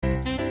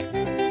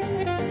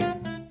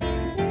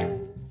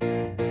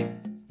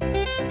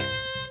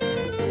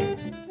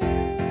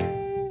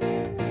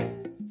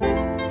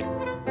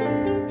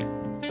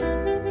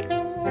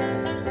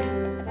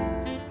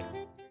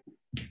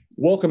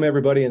Welcome,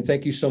 everybody, and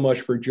thank you so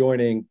much for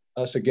joining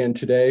us again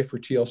today for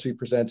TLC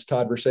Presents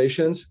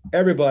Toddversations.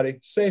 Everybody,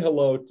 say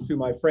hello to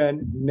my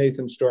friend,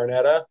 Nathan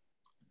Stornetta.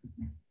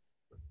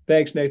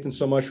 Thanks, Nathan,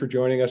 so much for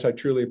joining us. I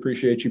truly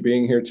appreciate you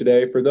being here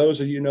today. For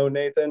those of you who know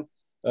Nathan,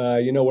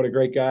 you know what a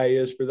great guy he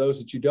is. For those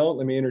that you don't,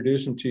 let me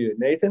introduce him to you.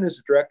 Nathan is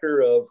the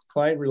Director of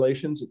Client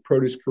Relations at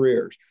Produce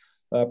Careers.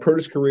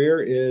 Produce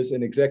Career is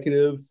an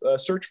executive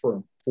search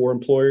firm for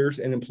employers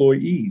and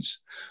employees.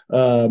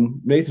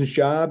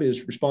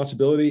 Nathan's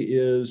responsibility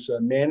is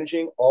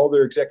managing all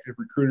their executive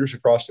recruiters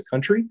across the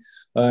country,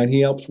 and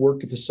he helps work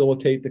to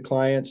facilitate the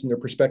clients and their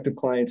prospective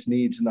clients'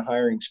 needs in the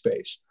hiring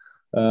space.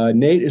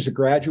 Nate is a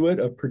graduate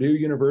of Purdue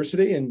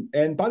University.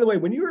 And by the way,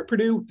 when you were at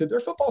Purdue, did their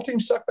football team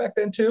suck back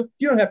then too?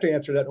 You don't have to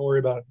answer that. Don't worry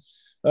about it.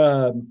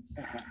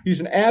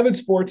 He's an avid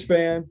sports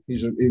fan.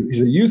 He's a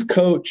youth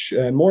coach.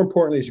 And more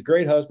importantly, he's a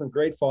great husband,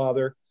 great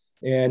father.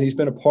 And he's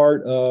been a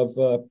part of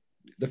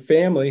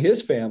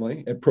his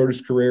family at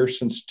Produce Career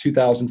since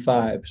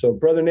 2005. So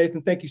Brother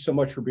Nathan, thank you so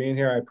much for being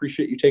here. I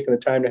appreciate you taking the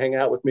time to hang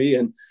out with me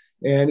and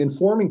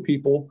informing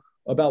people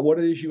about what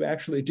it is you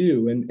actually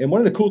do. And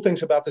one of the cool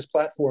things about this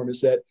platform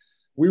is that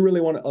we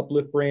really want to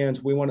uplift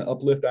brands. We want to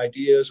uplift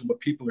ideas and what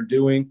people are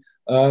doing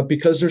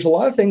because there's a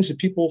lot of things that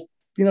people,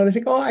 they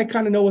think, oh, I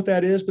kind of know what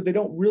that is, but they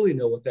don't really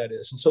know what that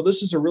is. And so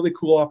this is a really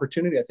cool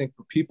opportunity, I think,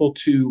 for people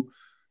to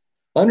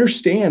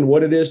understand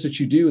what it is that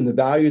you do and the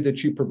value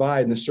that you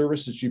provide and the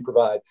service that you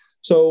provide.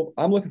 So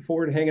I'm looking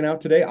forward to hanging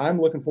out today.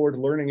 I'm looking forward to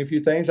learning a few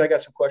things. I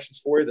got some questions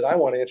for you that I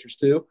want answers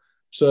to.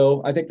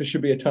 So I think this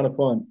should be a ton of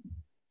fun.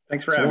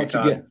 Thanks for having me,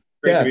 Todd.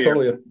 Yeah,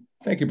 totally.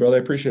 Thank you, brother. I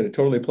appreciate it.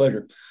 Totally a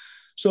pleasure.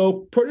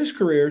 So Produce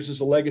Careers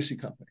is a legacy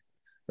company,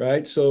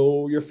 right?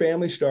 So your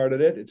family started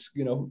it. It's,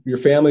 your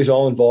family's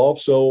all involved.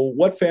 So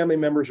what family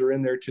members are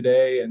in there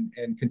today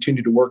and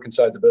continue to work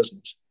inside the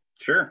business?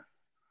 Sure.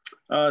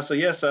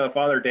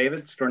 Father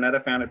David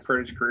Stornetta founded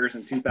Produce Careers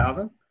in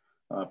 2000.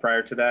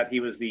 Prior to that, he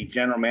was the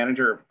general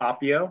manager of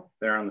Appio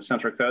there on the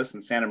Central Coast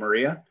in Santa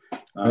Maria.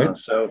 Right.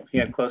 So he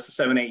had close to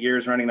 7-8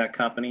 years running that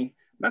company.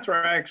 That's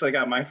where I actually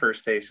got my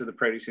first taste of the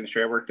produce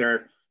industry. I worked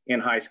there in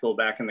high school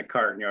back in the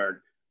carton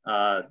yard,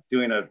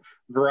 doing a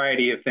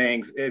variety of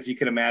things, as you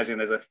can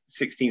imagine, as a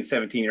 16,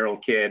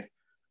 17-year-old kid,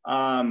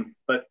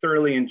 but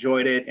thoroughly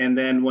enjoyed it. And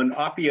then when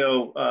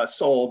Appio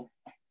sold,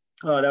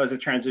 that was a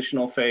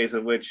transitional phase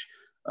of which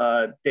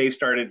Dave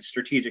started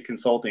strategic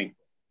consulting,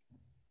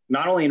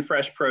 not only in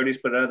fresh produce,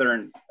 but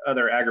other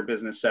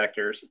agribusiness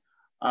sectors.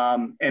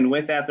 And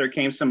with that, there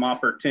came some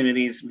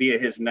opportunities via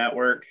his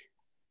network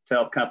to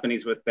help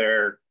companies with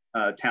their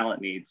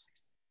talent needs.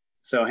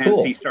 So hence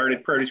Cool. He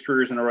started Produce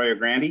Careers in Arroyo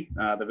Grande,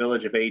 the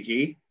village of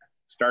AG,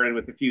 started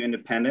with a few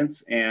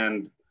independents,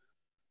 and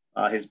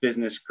his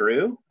business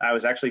grew. I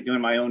was actually doing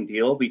my own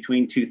deal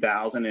between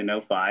 2000 and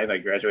 05. I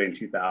graduated in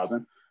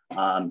 2000.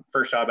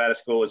 First job out of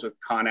school was with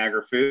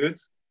ConAgra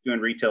Foods, doing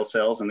retail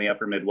sales in the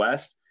upper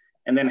Midwest,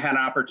 and then had an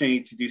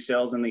opportunity to do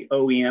sales in the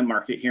OEM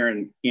market here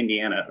in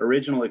Indiana,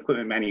 original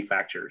equipment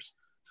manufacturers.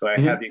 So I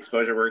had the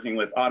exposure working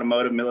with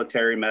automotive,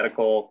 military,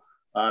 medical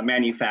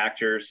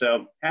manufacturers.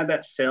 So had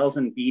that sales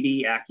and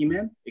BD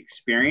acumen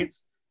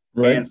experience.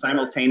 Right. And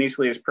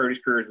simultaneously, as Produce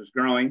Careers was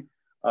growing,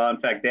 in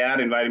fact, Dad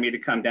invited me to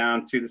come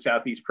down to the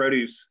Southeast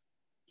Produce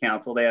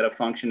Council. They had a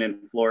function in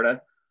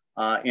Florida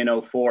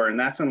in 04. And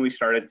that's when we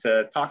started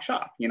to talk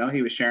shop.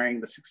 He was sharing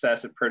the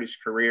success of Produce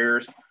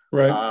Careers,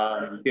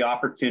 right. The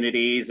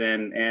opportunities.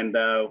 And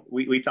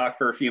we talked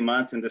for a few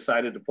months and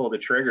decided to pull the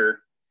trigger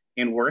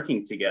in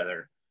working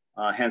together.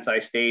 Hence, I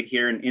stayed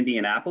here in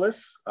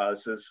Indianapolis.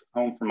 This is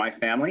home for my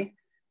family.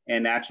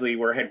 And naturally,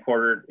 we're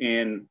headquartered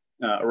in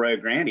Arroyo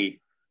Grande.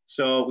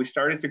 So we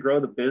started to grow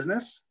the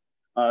business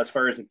as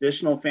far as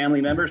additional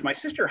family members. My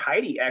sister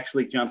Heidi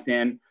actually jumped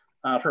in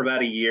for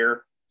about a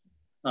year,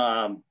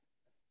 kind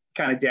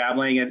of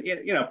dabbling. And,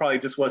 probably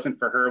just wasn't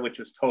for her, which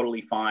was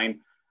totally fine.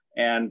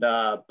 And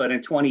but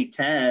in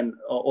 2010,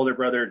 older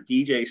brother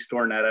DJ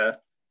Stornetta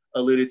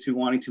alluded to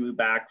wanting to move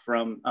back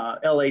from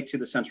LA to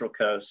the Central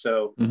Coast.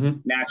 So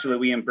naturally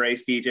we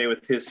embraced DJ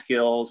with his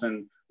skills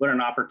and what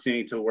an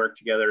opportunity to work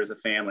together as a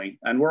family.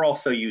 And we're all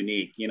so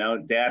unique.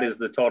 Dad is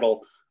the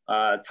total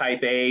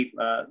type A,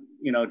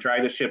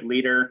 drive the ship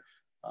leader.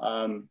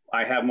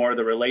 I have more of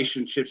the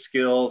relationship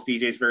skills.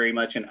 DJ's very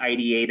much an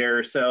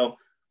ideator. So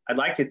I'd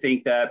like to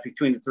think that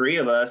between the three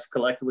of us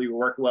collectively we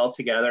work well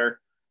together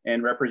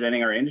in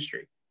representing our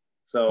industry.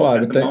 So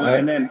and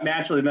then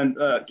naturally,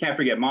 can't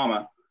forget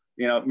Mama.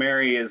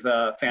 Mary is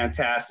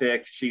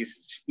fantastic.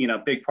 She's,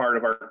 big part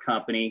of our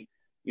company,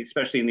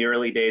 especially in the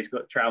early days,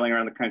 traveling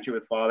around the country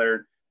with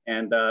Father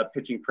and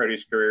pitching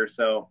Produce Career.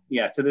 So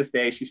yeah, to this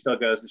day, she still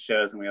goes to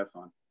shows and we have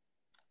fun.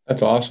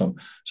 That's awesome.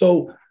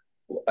 So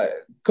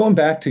going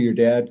back to your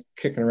dad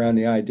kicking around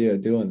the idea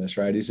of doing this,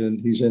 right? He's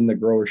in the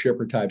grower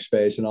shipper type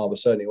space, and all of a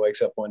sudden he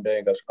wakes up one day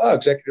and goes, "Oh,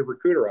 executive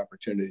recruiter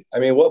opportunity." I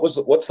mean, what's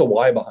the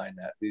why behind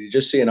that? Did you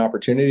just see an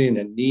opportunity and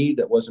a need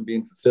that wasn't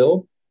being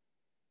fulfilled?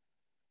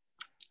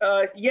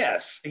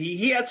 Yes,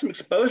 he had some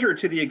exposure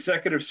to the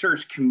executive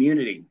search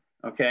community.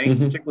 Okay,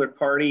 particular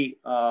party,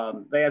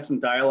 they had some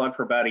dialogue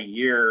for about a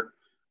year,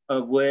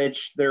 of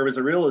which there was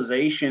a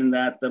realization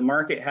that the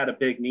market had a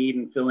big need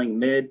in filling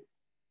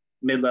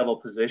mid-level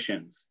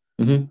positions.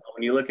 When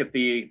you look at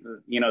the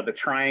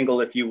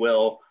triangle, if you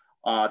will,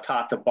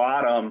 top to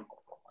bottom,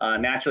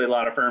 naturally a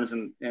lot of firms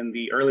in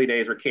the early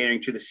days were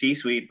catering to the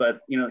C-suite,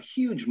 but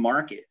huge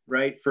market,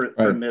 right, for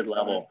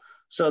mid-level.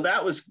 So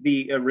that was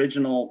the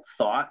original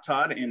thought,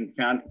 Todd, and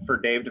found for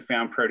Dave to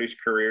found Produce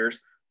Careers.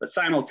 But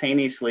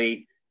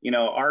simultaneously,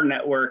 our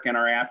network and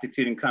our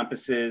aptitude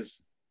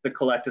encompasses the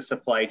collective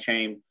supply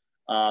chain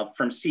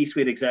from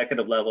C-suite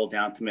executive level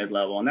down to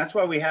mid-level. And that's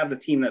why we have the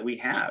team that we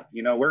have.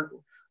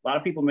 A lot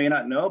of people may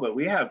not know, but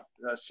we have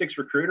 6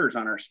 recruiters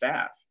on our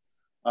staff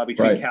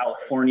between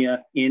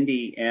California,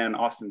 Indy, and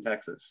Austin,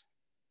 Texas.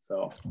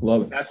 So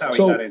love it. That's how we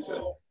got into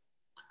it.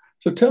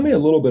 So tell me a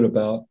little bit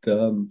about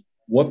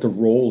what the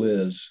role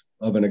is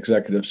of an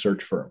executive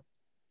search firm.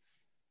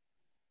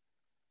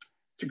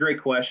 It's a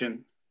great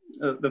question.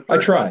 I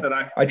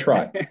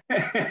try.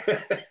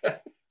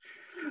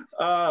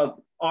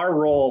 Our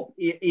role,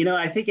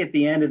 I think at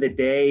the end of the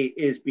day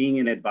is being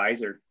an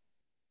advisor,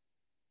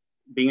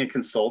 being a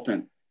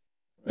consultant,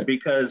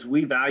 because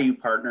we value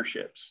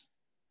partnerships.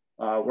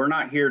 We're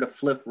not here to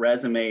flip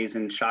resumes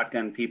and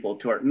shotgun people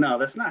no,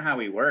 that's not how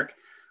we work.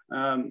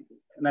 And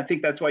I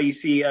think that's why you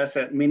see us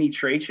at many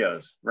trade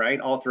shows, right?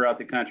 All throughout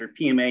the country,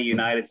 PMA,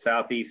 United,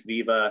 Southeast,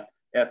 Viva,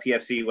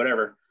 FPFC,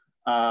 whatever.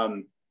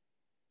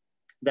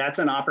 That's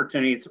an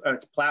opportunity.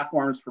 It's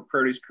platforms for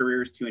Produce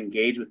Careers to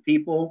engage with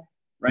people,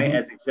 right?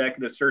 As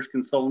executive search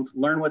consultants,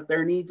 learn what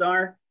their needs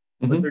are,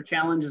 what their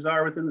challenges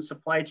are within the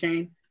supply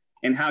chain,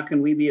 and how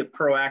can we be a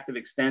proactive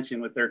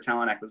extension with their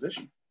talent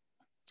acquisition.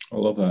 I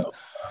love that.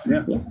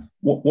 Yeah.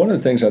 One of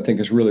the things I think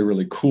is really,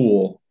 really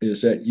cool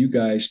is that you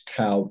guys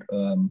tout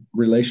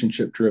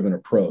relationship-driven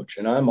approach,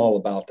 and I'm all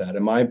about that.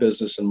 In my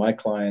business and my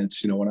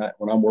clients,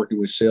 when I'm working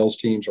with sales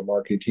teams or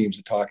marketing teams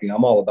and talking,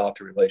 I'm all about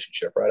the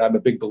relationship, right? I'm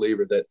a big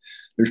believer that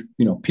there's,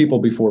 people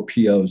before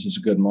POs is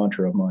a good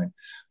mantra of mine.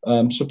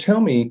 So tell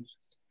me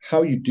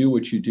how you do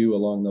what you do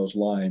along those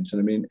lines,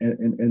 and I mean,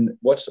 and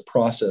what's the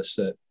process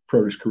that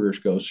Produce Careers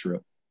goes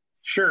through?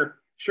 Sure.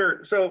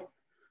 So.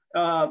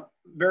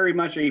 Very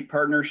much a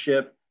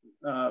partnership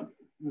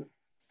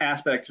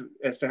aspect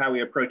as to how we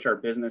approach our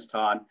business,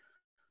 Todd.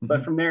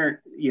 But from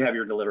there, you have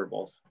your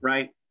deliverables,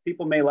 right?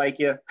 People may like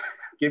you,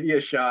 give you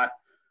a shot,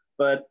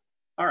 but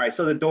all right,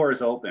 so the door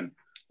is open.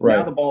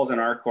 Now the ball's in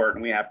our court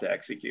and we have to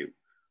execute.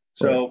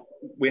 So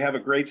we have a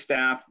great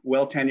staff,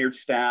 well-tenured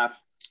staff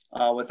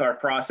with our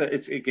process.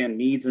 It's, again,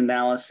 needs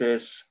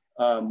analysis,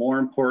 more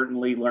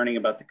importantly, learning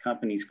about the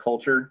company's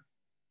culture,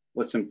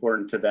 what's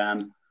important to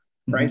them,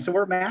 right? So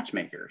we're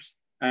matchmakers.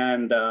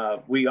 And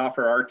we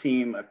offer our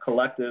team a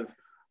collective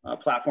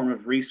platform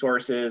of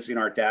resources.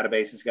 Our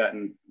database has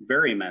gotten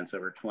very immense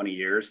over 20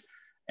 years.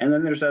 And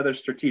then there's other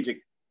strategic,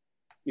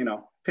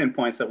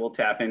 pinpoints that we'll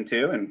tap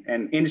into.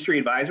 And industry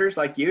advisors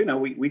like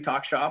we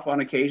talk shop on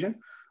occasion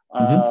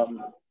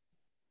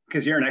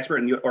because you're an expert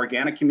in the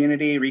organic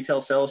community, retail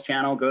sales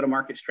channel,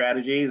 go-to-market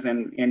strategies,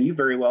 and you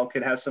very well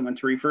could have someone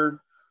to refer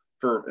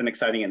for an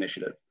exciting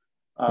initiative.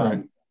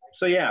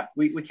 So yeah,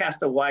 we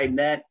cast a wide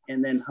net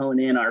and then hone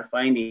in our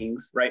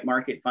findings, right?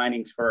 Market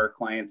findings for our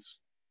clients'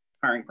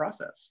 hiring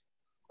process.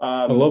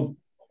 I love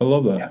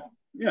that.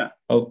 Yeah.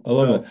 I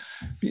love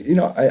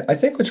that. I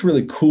think what's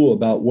really cool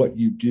about what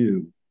you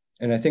do,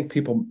 and I think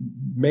people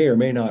may or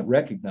may not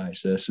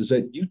recognize this, is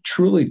that you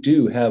truly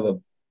do have a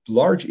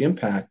large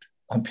impact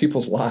on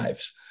people's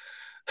lives.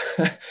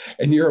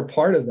 And you're a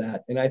part of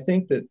that. And I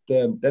think that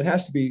that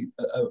has to be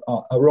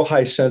a real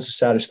high sense of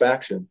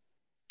satisfaction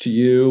to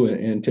you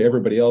and to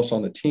everybody else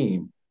on the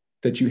team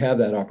that you have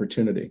that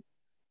opportunity.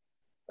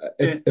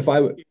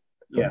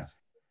 Yes.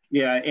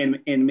 Yeah.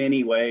 In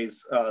many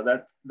ways,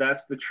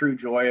 that's the true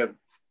joy of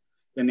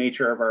the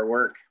nature of our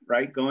work,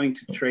 right? Going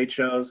to trade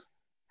shows,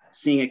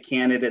 seeing a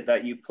candidate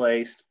that you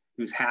placed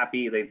who's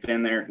happy, they've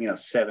been there,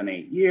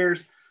 7-8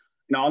 years.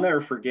 I'll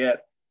never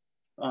forget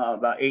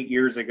about 8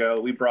 years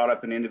ago, we brought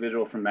up an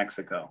individual from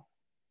Mexico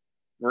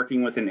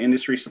working with an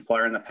industry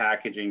supplier in the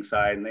packaging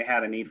side, and they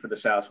had a need for the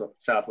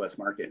Southwest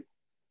market.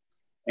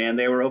 And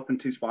they were open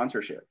to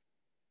sponsorship.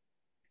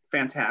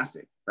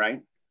 Fantastic,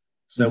 right?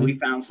 So we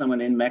found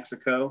someone in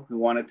Mexico who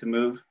wanted to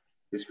move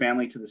his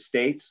family to the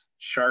States,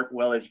 sharp,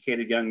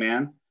 well-educated young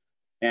man,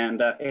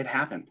 and it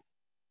happened.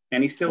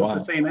 And he's still with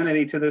the same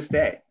entity to this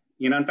day.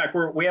 In fact,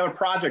 we have a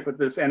project with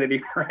this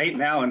entity right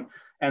now,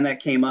 and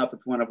that came up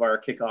with one of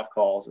our kickoff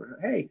calls.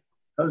 Hey,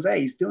 Jose,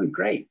 he's doing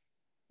great.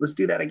 Let's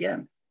do that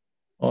again.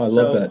 Oh, I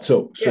love that.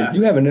 So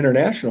you have an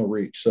international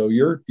reach. So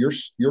you're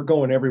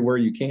going everywhere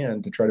you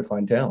can to try to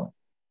find talent.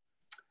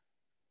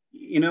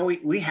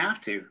 We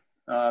have to.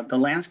 The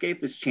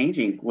landscape is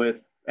changing with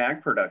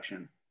ag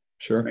production.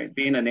 Sure. Right?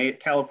 Being a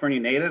California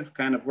native,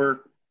 we're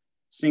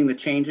seeing the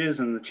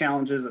changes and the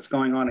challenges that's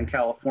going on in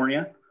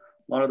California.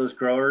 A lot of those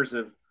growers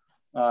have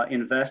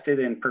invested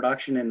in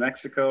production in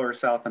Mexico or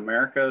South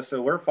America.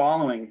 So we're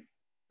following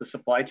the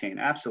supply chain.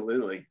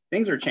 Absolutely.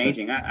 Things are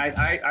changing.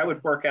 I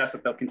would forecast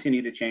that they'll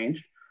continue to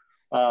change.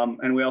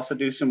 And we also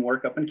do some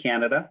work up in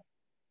Canada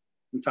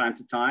from time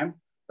to time.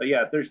 But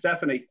yeah, there's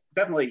definitely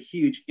a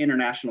huge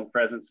international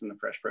presence in the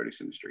fresh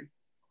produce industry.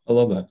 I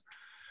love that.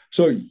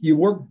 So you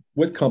work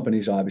with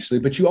companies, obviously,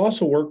 but you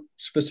also work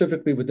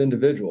specifically with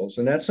individuals,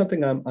 and that's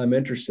something I'm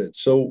interested.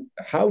 So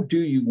how do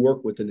you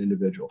work with an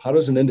individual? How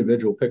does an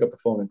individual pick up the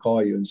phone and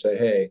call you and say,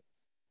 "Hey,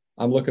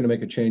 I'm looking to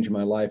make a change in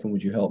my life, and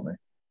would you help me?"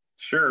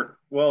 Sure.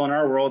 Well, in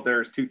our world,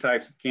 there's two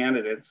types of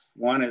candidates.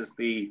 One is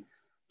the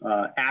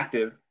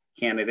active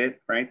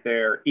candidate, right?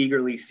 They're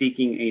eagerly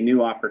seeking a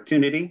new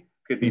opportunity.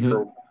 Could be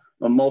for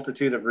a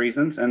multitude of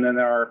reasons. And then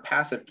there are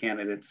passive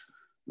candidates.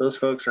 Those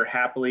folks are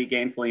happily,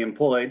 gainfully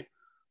employed.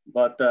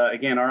 But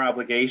again, our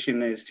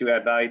obligation is to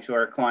add value to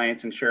our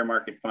clients and share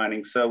market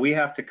findings. So we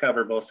have to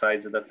cover both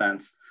sides of the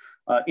fence.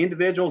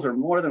 Individuals are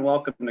more than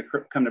welcome to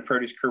come to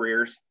Produce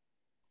Careers,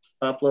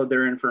 upload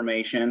their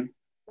information,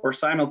 or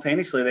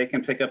simultaneously they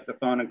can pick up the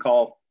phone and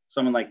call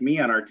someone like me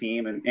on our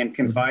team and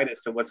confide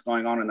as to what's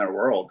going on in their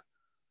world.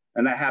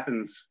 And that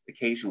happens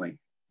occasionally,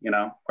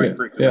 quite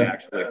frequently,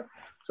 actually.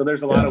 So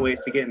there's a lot of ways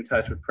to get in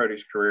touch with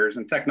Produce Careers,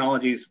 and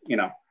technologies,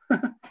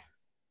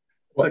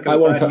 Well, I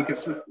want to talk.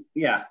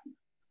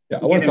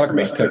 I want to talk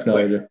about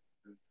technology.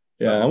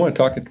 I want to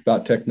talk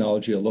about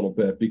technology a little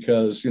bit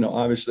because,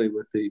 obviously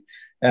with the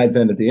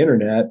advent of the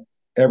internet,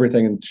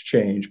 everything has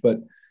changed.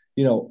 But,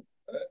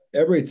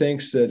 everybody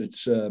thinks that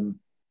it's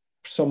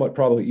somewhat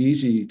probably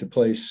easy to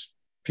place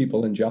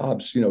people in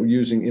jobs,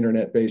 using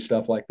internet-based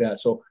stuff like that.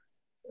 So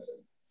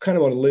kind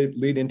of want to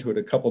lead into it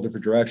a couple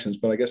different directions.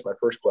 But I guess my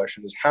first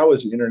question is, how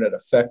has the internet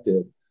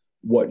affected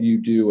what you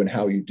do and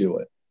how you do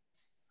it?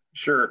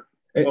 Sure.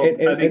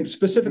 And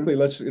specifically,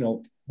 let's,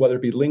 whether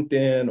it be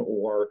LinkedIn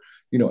or,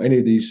 any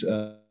of these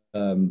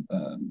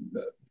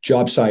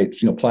job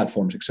sites,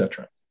 platforms, et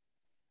cetera.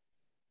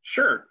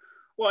 Sure.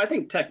 Well, I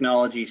think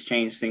technology's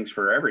changed things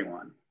for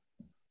everyone.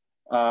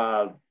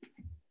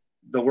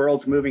 The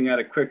world's moving at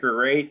a quicker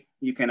rate.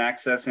 You can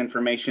access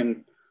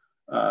information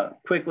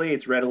quickly.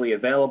 It's readily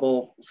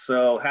available.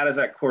 So how does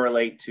that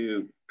correlate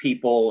to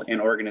people and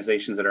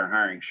organizations that are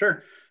hiring?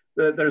 Sure.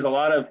 There's a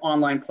lot of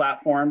online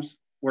platforms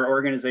where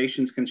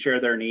organizations can share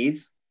their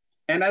needs,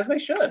 and as they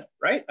should,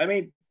 right? I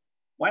mean,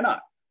 why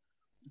not?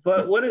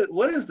 But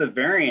what is the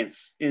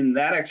variance in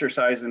that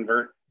exercise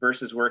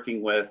versus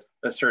working with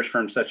a search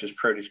firm such as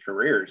Produce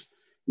Careers?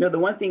 The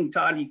one thing,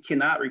 Todd, you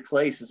cannot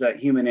replace is that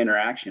human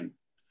interaction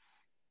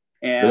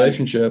and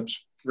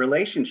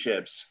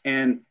relationships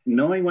and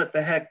knowing what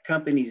the heck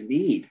companies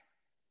need,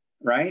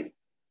 right?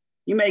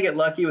 You may get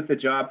lucky with the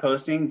job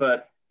posting,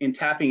 but in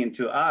tapping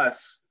into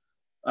us,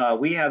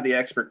 we have the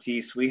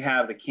expertise, we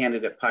have the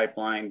candidate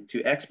pipeline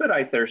to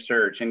expedite their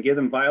search and give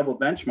them viable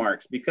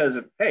benchmarks. Because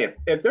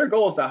if their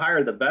goal is to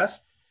hire the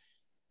best,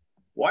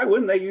 why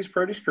wouldn't they use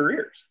Produce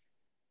Careers?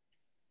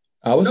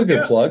 That was a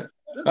good plug.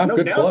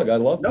 Good plug. I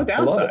love. No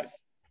downside.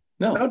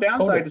 No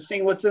downside to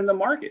seeing what's in the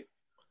market.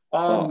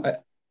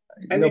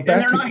 And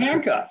they're not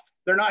handcuffed.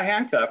 They're not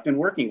handcuffed in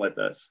working with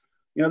us.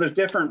 There's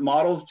different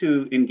models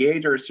to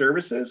engage our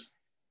services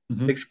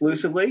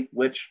exclusively,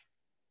 which,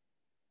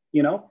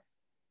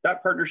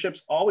 that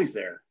partnership's always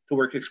there to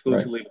work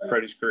exclusively with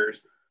Produce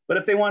Careers. But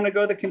if they want to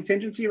go the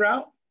contingency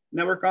route,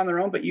 network on their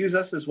own, but use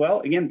us as well,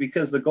 again,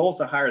 because the goal is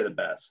to hire the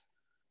best.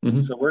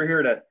 So we're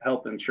here to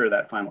help ensure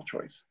that final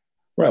choice.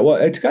 Right. Well,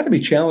 it's got to be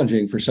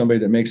challenging for somebody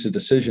that makes a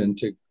decision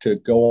to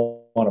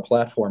go on a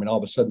platform and all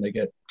of a sudden they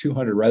get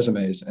 200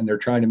 resumes and they're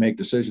trying to make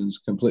decisions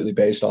completely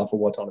based off of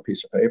what's on a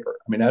piece of paper.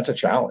 I mean, that's a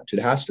challenge. It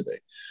has to be.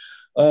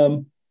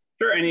 Sure.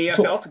 And you have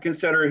to also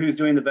consider who's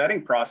doing the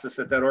vetting process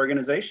at that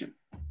organization.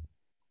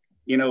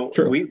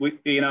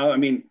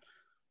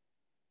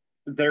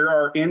 There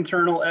are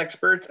internal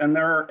experts and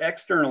there are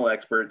external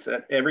experts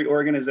at every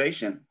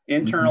organization.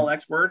 Internal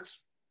experts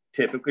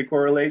typically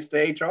correlates to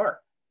HR.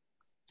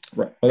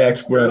 Right.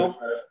 Well,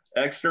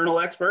 external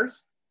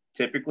experts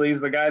typically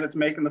is the guy that's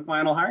making the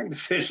final hiring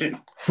decision.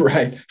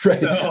 Right. So,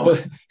 well,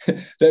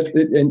 and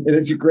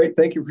it's great.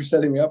 Thank you for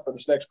setting me up for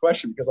this next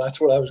question, because that's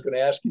what I was going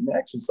to ask you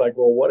next. It's like,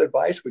 well, what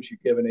advice would you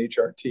give an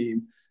HR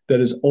team that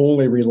is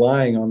only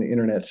relying on the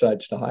internet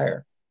sites to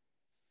hire?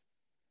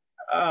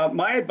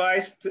 My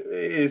advice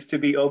is to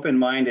be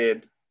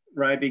open-minded,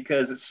 right?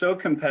 Because it's so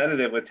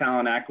competitive with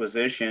talent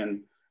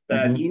acquisition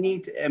that you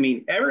need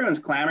to, everyone's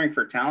clamoring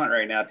for talent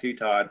right now too,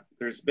 Todd.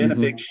 There's been a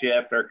big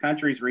shift. Our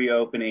country's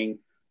reopening.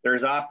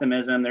 There's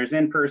optimism. There's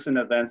in-person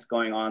events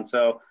going on.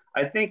 So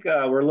I think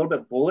we're a little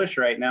bit bullish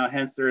right now.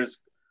 Hence, there's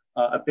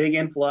a big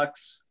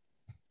influx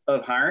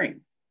of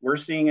hiring. We're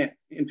seeing it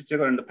in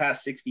particular in the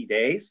past 60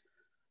 days.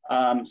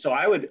 So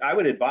I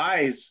would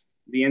advise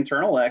the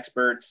internal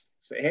experts,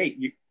 say,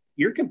 hey,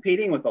 you're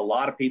competing with a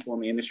lot of people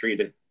in the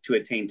industry to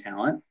attain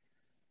talent.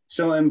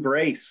 So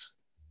embrace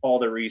all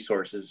the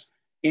resources.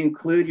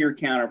 Include your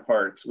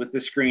counterparts with the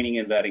screening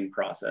and vetting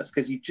process,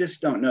 because you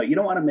just don't know. You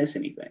don't want to miss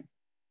anything.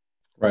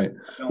 Right.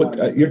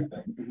 But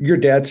your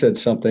dad said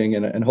something,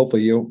 and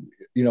hopefully you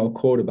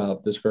quote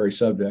about this very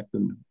subject.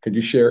 And could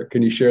you share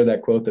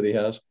that quote that he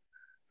has?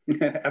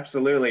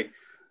 Absolutely.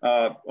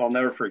 I'll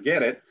never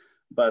forget it.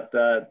 But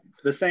the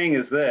saying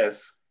is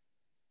this: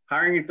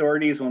 hiring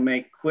authorities will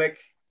make quick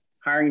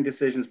hiring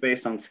decisions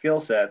based on skill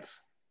sets,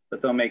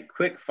 but they'll make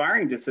quick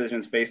firing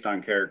decisions based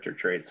on character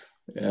traits.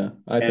 Yeah,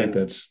 I think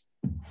that's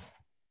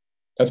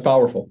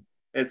powerful.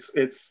 It's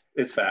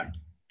fact.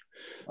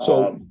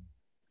 So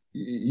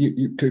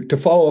to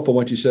follow up on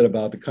what you said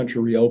about the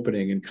country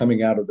reopening and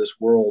coming out of this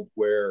world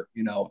where,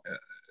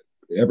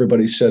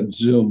 everybody said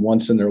Zoom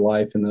once in their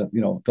life in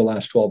the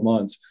last 12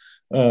 months,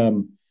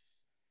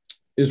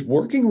 is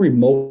working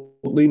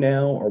remotely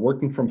now or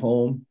working from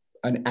home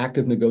an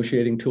active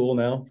negotiating tool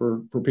now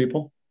for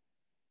people?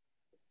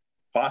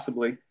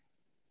 Possibly.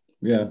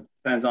 Yeah.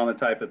 Depends on the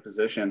type of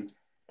position.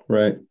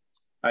 Right.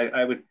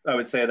 I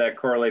would say that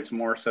correlates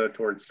more so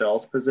towards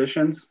sales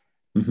positions.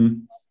 Mm-hmm.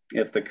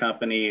 If the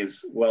company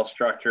is well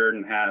structured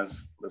and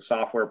has the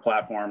software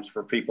platforms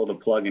for people to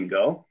plug and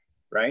go,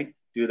 right,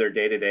 do their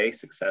day-to-day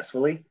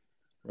successfully.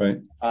 Right.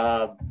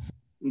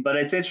 But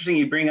it's interesting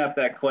you bring up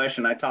that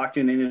question. I talked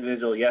to an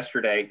individual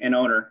yesterday, an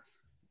owner,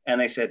 and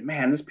they said,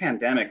 man, this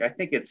pandemic, I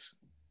think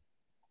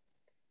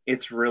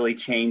it's really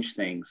changed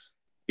things,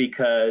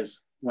 because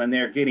when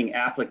they're getting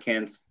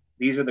applicants,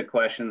 these are the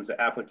questions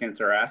the applicants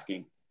are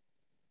asking.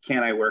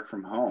 Can I work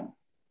from home?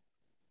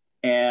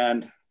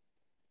 And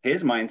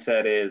his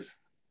mindset is,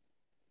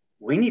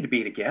 we need to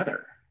be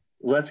together.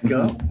 Let's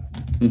go.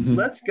 Mm-hmm.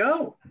 Let's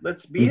go.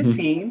 Let's be mm-hmm. a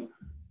team.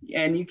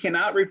 And you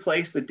cannot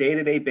replace the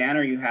day-to-day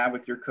banner you have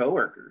with your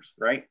coworkers,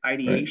 right?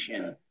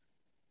 Ideation, right.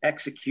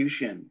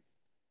 Execution,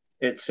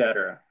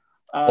 etc.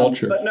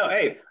 Culture. But no,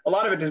 hey, a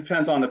lot of it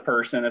depends on the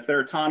person. If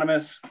they're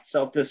autonomous,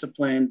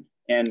 self-disciplined,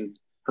 and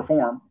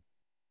perform,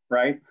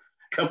 right?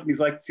 Companies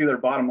like to see their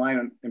bottom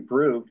line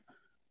improved,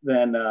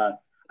 then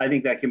I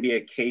think that can be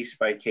a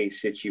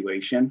case-by-case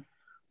situation.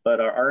 But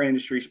our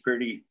industry is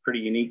pretty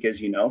unique, as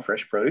you know,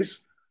 fresh produce.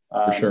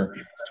 For sure.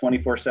 It's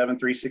 24/7,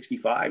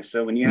 365.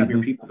 So when you have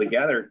your people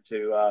together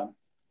to,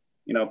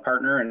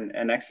 partner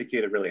and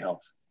execute, it really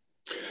helps.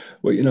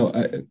 Well,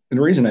 and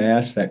the reason I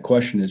asked that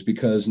question is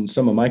because in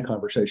some of my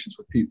conversations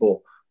with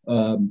people,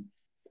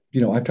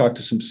 I've talked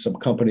to some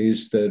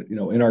companies that,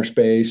 in our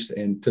space,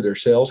 and to their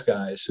sales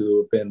guys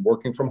who have been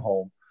working from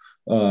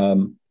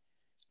home.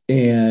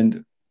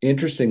 And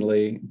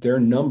interestingly, their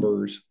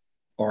numbers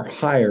are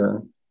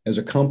higher as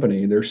a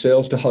company. Their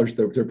sales dollars,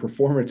 their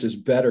performance is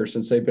better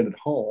since they've been at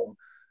home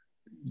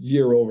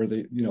year over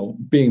the,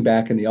 being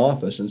back in the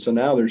office. And so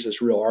now there's this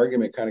real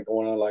argument kind of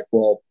going on, like,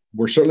 well,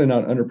 we're certainly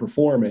not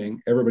underperforming.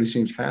 Everybody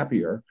seems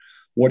happier.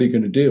 What are you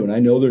going to do? And I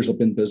know there's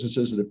been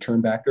businesses that have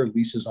turned back their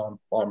leases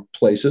on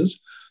places.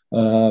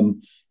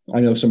 I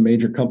know some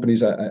major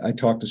companies. I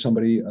talked to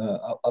somebody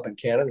up in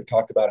Canada that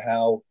talked about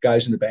how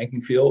guys in the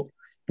banking field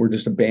were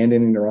just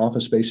abandoning their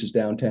office spaces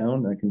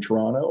downtown, like in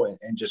Toronto,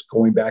 and just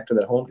going back to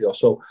that home deal.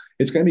 So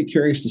it's going to be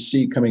curious to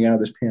see, coming out of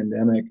this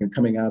pandemic and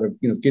coming out of,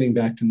 getting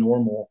back to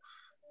normal,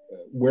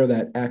 where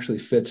that actually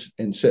fits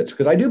and sits.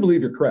 Because I do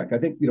believe you're correct. I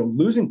think,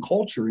 losing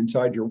culture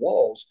inside your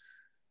walls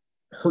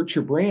hurts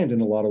your brand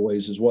in a lot of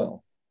ways as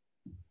well.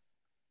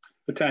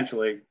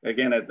 Potentially.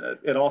 Again,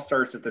 it all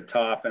starts at the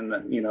top, and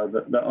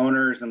the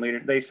owners and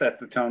leaders, they set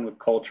the tone with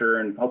culture,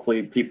 and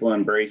hopefully people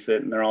embrace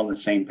it and they're all on the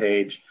same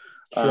page.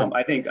 Sure.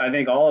 I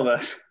think all of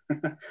us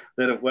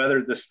that have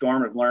weathered the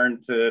storm have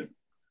learned to,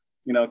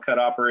 cut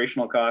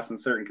operational costs in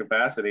certain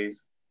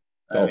capacities.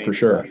 For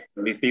sure.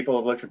 People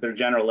have looked at their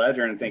general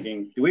ledger and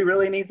thinking, do we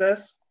really need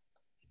this?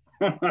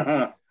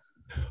 Well,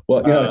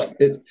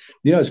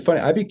 it's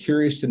funny. I'd be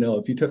curious to know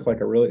if you took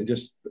like a really,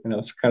 just,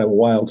 it's kind of a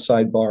wild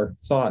sidebar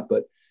thought,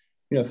 but,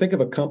 think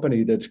of a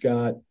company that's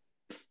got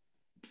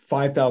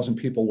 5,000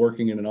 people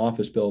working in an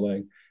office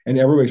building and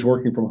everybody's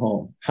working from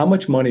home. How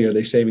much money are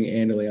they saving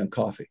annually on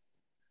coffee?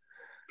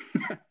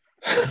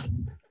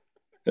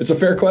 It's a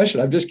fair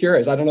question. I'm just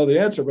curious. I don't know the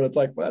answer, but it's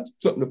like, well, that's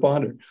something to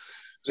ponder.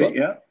 So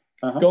yeah.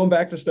 Going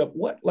back to stuff,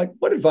 what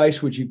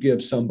advice would you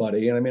give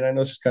somebody? And I mean, I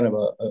know this is kind of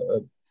a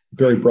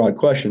very broad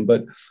question,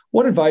 but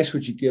what advice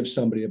would you give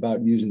somebody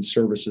about using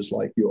services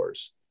like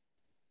yours?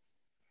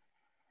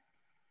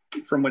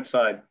 From which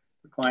side?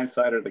 The client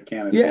side or the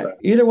candidate side?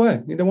 Either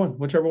way, either one,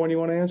 whichever one you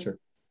want to answer.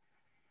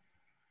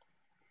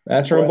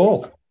 Answer them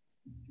both.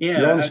 Yeah.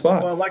 You're on the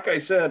spot. Well, like I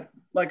said,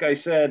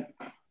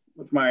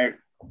 with my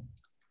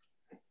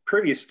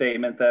previous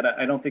statement, that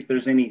I don't think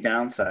there's any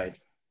downside.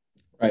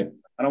 Right.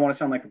 I don't want to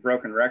sound like a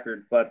broken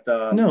record, but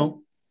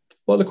no.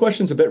 Well, the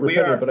question's a bit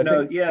repetitive,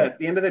 at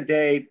the end of the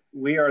day,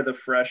 we are the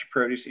fresh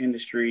produce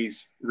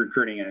industry's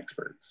recruiting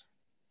experts.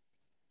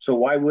 So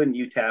why wouldn't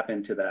you tap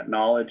into that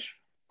knowledge?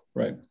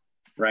 Right.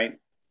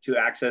 To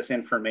access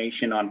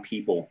information on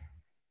people.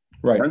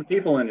 Right. We're in the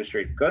people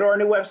industry. Go to our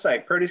new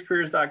website,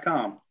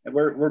 producecareers.com. And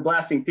we're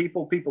blasting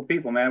people,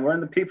 man. We're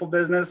in the people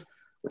business.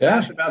 We're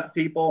passionate about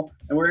the people,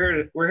 and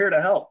we're here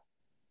to help.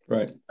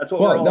 Right. That's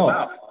what we're all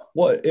about.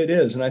 Well, it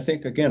is. And I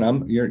think,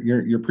 again,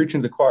 you're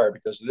preaching to the choir,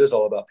 because it is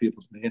all about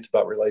people. It's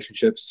about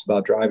relationships. It's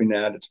about driving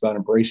that. It's about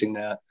embracing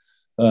that.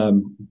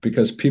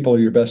 Because people are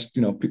your best,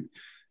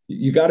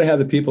 you got to have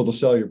the people to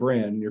sell your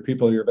brand, and your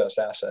people are your best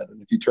asset.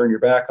 And if you turn your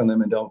back on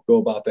them and don't go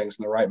about things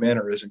in the right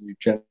mannerism, you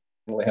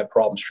generally have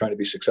problems trying to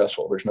be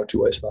successful. There's no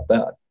two ways about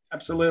that.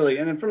 Absolutely.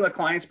 And then from the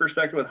client's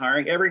perspective with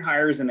hiring, every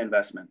hire is an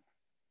investment,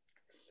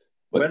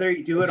 whether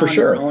you do it on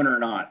your own or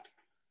not.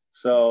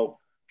 So,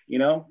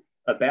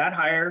 a bad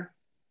hire,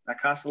 that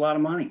costs a lot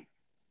of money,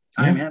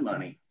 time and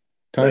money.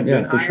 Time,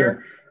 yeah, for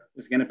sure.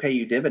 Is going to pay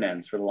you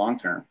dividends for the long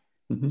term.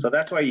 Mm-hmm. So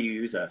that's why you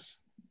use us.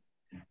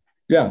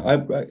 Yeah, I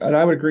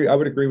would agree. I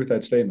would agree with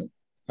that statement.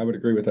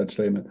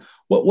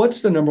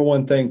 What's the number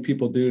one thing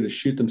people do to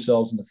shoot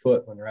themselves in the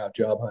foot when they're out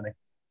job hunting?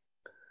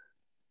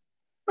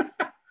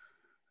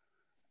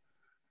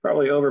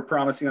 Probably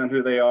over-promising on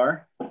who they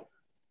are.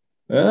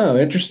 Oh,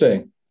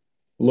 interesting.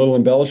 A little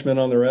embellishment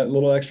on the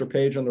little extra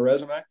page on the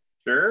resume.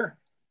 Sure.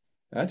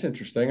 That's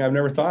interesting. I've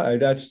never thought.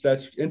 That's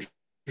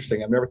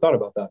interesting. I've never thought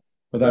about that,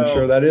 but I'm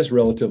sure that is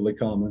relatively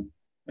common.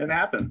 It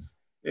happens.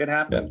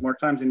 More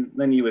times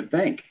than you would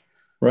think.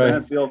 Right. So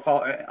that's the old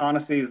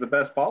honesty is the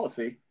best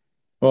policy.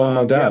 Well,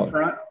 no doubt. Be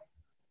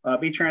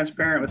upfront, be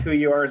transparent with who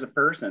you are as a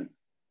person,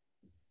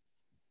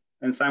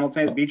 and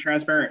simultaneously be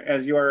transparent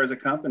as you are as a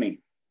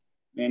company.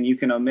 And you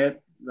can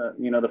omit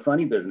the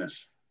funny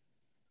business.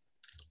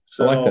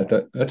 So I like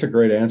that. That's a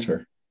great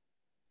answer.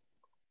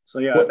 So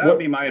that would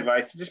be my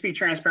advice. Just be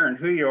transparent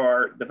who you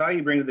are, the value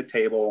you bring to the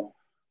table.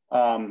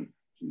 When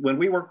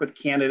we work with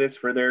candidates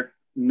for their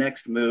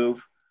next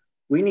move,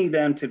 we need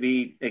them to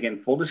be,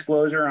 again, full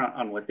disclosure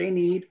on what they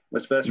need,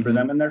 what's best for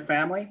them and their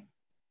family.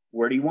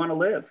 Where do you want to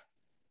live?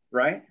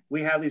 Right?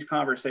 We have these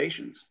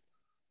conversations.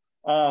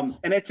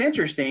 And it's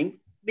interesting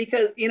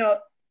because,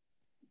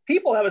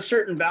 people have a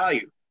certain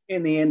value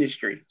in the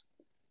industry.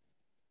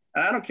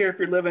 And I don't care if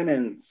you're living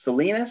in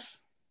Salinas,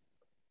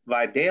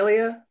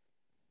 Vidalia,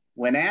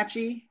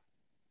 Wenatchee,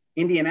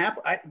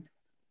 Indianapolis,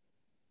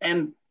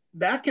 and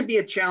that can be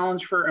a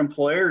challenge for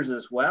employers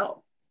as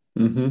well.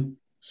 Mm-hmm.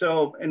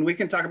 So, and we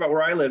can talk about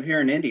where I live here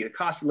in Indy. The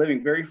cost of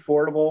living, very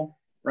affordable,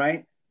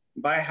 right?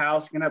 Buy a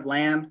house, you can have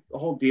land, the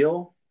whole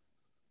deal.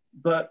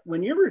 But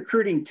when you're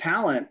recruiting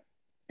talent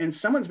and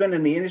someone's been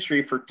in the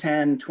industry for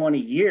 10, 20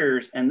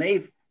 years and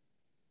they've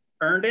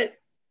earned it,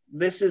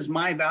 this is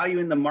my value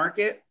in the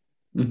market,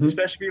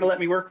 especially if you're going to let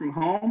me work from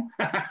home.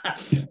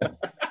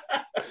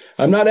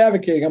 I'm not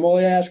advocating. I'm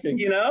only asking.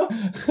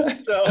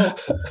 So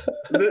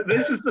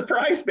this is the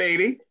price,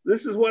 baby.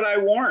 This is what I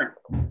warrant.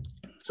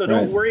 So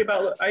don't worry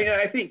about.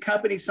 I think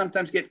companies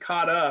sometimes get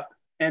caught up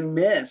and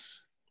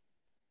miss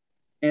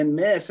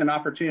an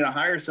opportunity to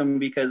hire someone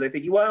because they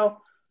think,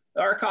 well,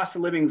 our cost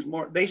of living is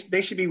more.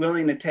 They should be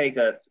willing to take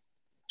a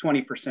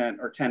 20%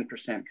 or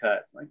 10%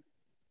 cut. Like,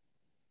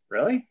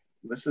 really?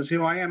 This is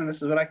who I am, and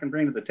this is what I can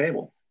bring to the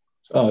table.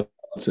 So.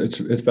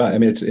 It's. I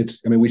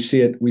mean, we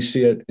see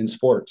it in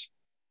sports.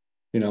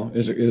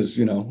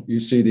 You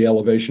see the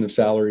elevation of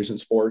salaries in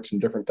sports and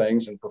different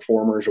things and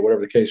performers or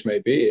whatever the case may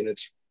be, and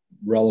it's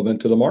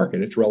relevant to the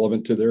market. It's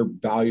relevant to their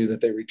value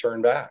that they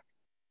return back,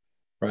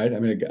 right? I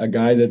mean, a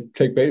guy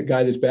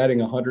that's batting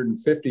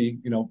 150,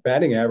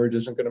 batting average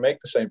isn't going to make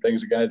the same thing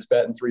as a guy that's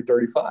batting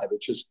 335.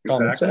 It's just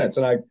common sense.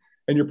 And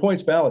your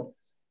point's valid.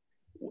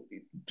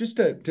 Just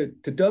to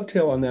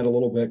dovetail on that a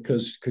little bit,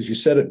 because you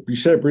said it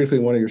briefly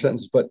in one of your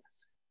sentences, but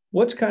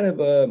what's kind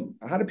of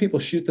how do people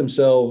shoot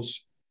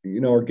themselves,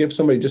 or give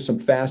somebody just some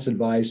fast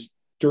advice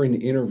during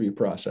the interview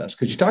process?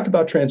 Because you talked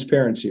about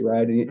transparency,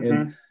 right?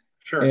 And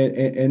sure.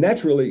 And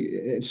that's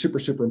really super,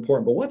 super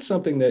important. But what's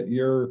something that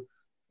your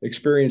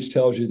experience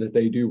tells you that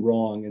they do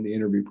wrong in the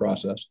interview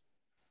process?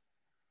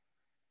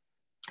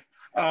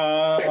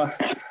 Well,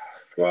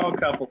 a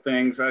couple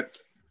things.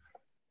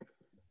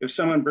 If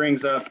someone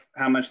brings up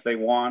how much they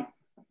want,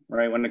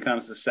 right, when it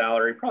comes to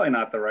salary, probably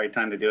not the right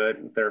time to do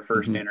it with their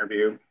first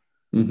interview.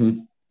 Mm-hmm.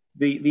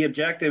 The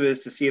objective is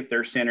to see if there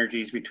are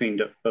synergies between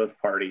both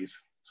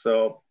parties.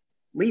 So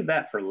leave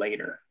that for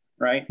later,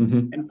 right?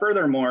 Mm-hmm. And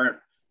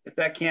furthermore, if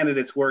that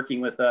candidate's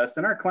working with us,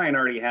 then our client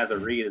already has a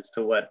read as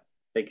to what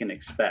they can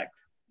expect.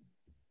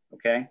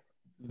 Okay.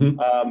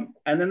 Mm-hmm.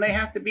 And then they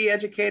have to be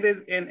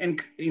educated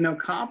and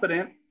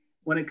competent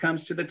when it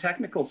comes to the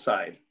technical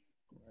side.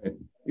 Right.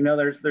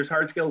 There's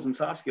hard skills and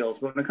soft skills,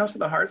 but when it comes to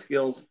the hard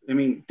skills, I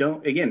mean,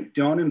 don't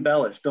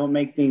embellish, don't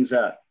make things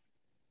up.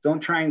 Don't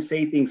try and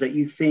say things that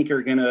you think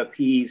are going to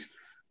appease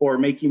or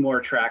make you more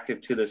attractive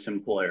to this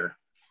employer.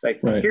 It's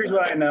like, Here's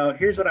what I know,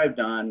 here's what I've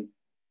done,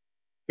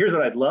 here's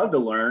what I'd love to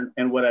learn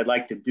and what I'd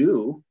like to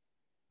do.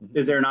 Mm-hmm.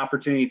 Is there an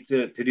opportunity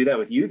to do that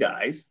with you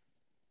guys?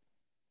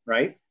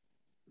 Right.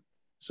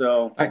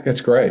 So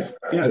that's great.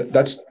 Yeah.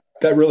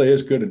 That really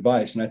is good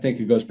advice. And I think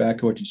it goes back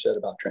to what you said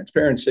about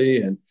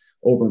transparency and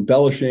over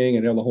embellishing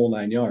and the whole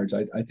 9 yards.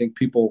 I think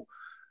people,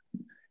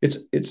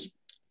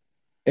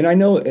 and I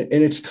know, and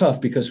it's tough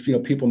because,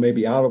 people may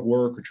be out of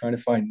work or trying to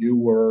find new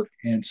work.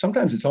 And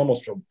sometimes it's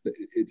almost,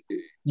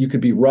 you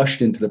could be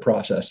rushed into the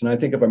process. And I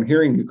think if I'm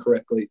hearing you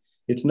correctly,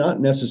 it's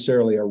not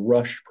necessarily a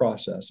rushed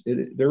process.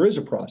 There is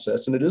a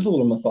process and it is a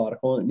little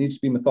methodical, and it needs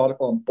to be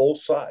methodical on both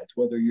sides,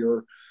 whether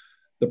you're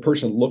the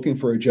person looking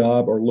for a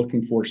job or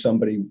looking for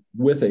somebody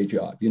with a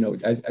job? You know,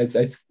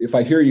 if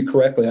I hear you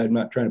correctly, I'm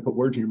not trying to put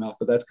words in your mouth,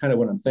 but that's kind of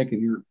what I'm thinking.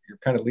 You're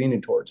kind of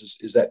leaning towards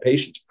is that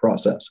patience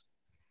process.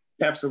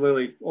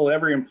 Absolutely. Well,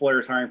 every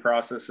employer's hiring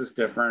process is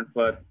different,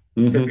 but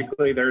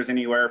typically there's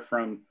anywhere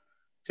from,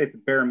 say, the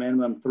bare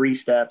minimum 3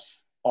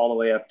 steps all the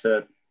way up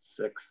to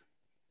 6.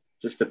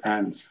 Just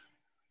depends.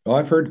 Well,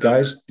 I've heard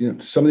guys, you know,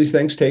 some of these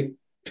things take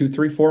 2,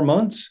 3, 4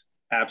 months.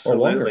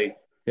 Absolutely.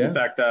 Yeah. In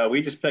fact,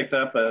 we just picked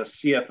up a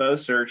CFO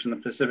search in the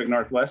Pacific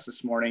Northwest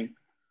this morning,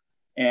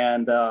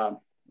 and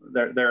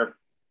they're a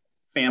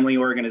family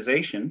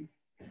organization,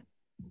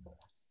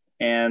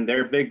 and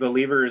they're big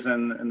believers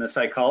in the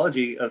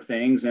psychology of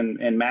things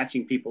and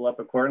matching people up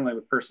accordingly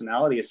with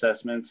personality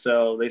assessments.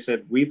 So they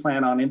said, we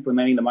plan on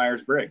implementing the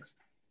Myers-Briggs.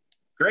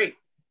 Great.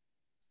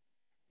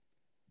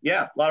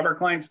 Yeah, a lot of our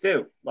clients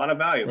do. A lot of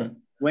value. Right.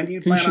 When do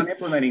you plan on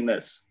implementing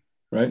this?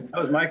 Right. That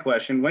was my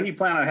question. When do you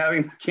plan on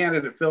having the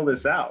candidate fill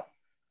this out?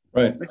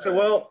 Right. They said,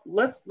 well,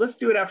 let's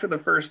do it after the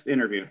first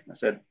interview. I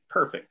said,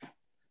 perfect.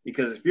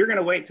 Because if you're going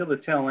to wait till the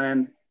tail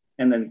end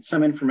and then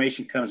some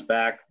information comes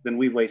back, then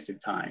we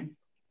wasted time.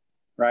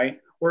 Right.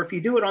 Or if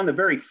you do it on the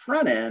very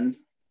front end,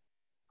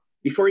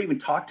 before you even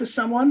talk to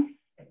someone,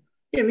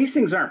 and these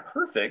things aren't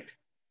perfect.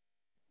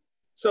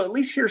 So at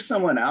least hear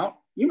someone out.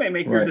 You may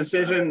make your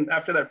decision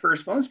after that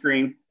first phone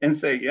screen and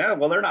say, yeah,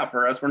 well, they're not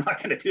for us. We're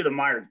not going to do the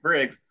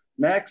Myers-Briggs.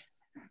 Next.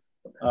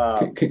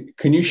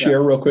 Can you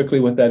share real quickly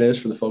what that is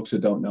for the folks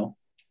that don't know?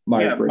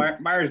 Myers-Briggs.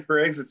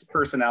 Myers-Briggs, it's a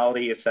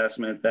personality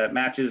assessment that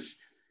matches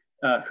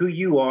who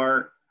you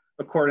are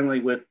accordingly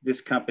with this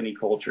company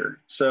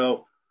culture.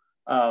 So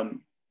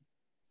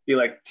be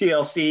like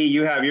TLC,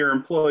 you have your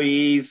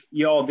employees,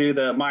 you all do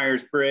the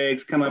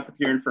Myers-Briggs, come up with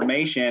your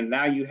information.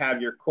 Now you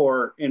have your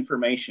core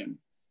information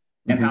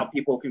and how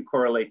people can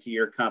correlate to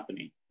your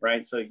company,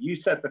 right? So you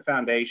set the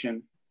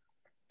foundation.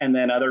 And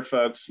then other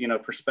folks, you know,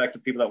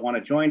 prospective people that want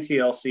to join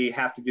TLC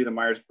have to do the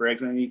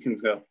Myers-Briggs, and then you can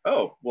go,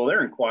 oh, well,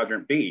 they're in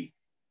quadrant B.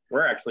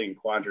 We're actually in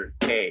quadrant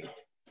A.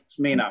 This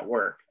may not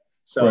work.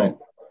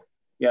 So,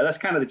 yeah, that's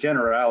kind of the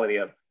generality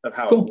of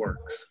how it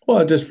works.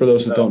 Well, just for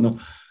those that don't know.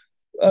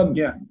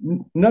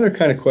 Another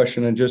kind of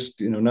question, and just,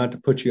 you know, not to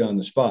put you on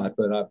the spot,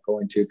 but I'm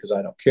going to because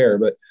I don't care.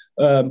 But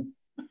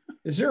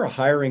is there a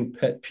hiring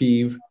pet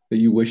peeve that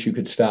you wish you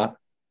could stop?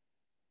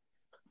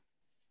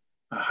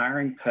 A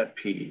hiring pet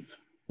peeve.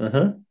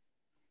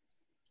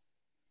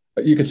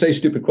 You could say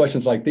stupid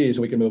questions like these,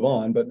 and we can move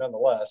on. But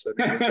nonetheless, I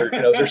mean,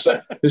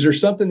 is there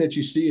something that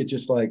you see? It's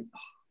just like,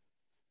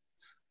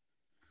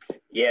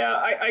 yeah,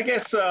 I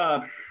guess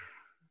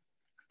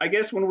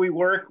when we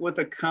work with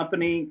a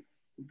company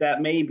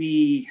that may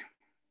be,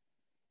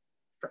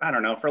 I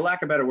don't know, for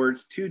lack of better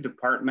words, too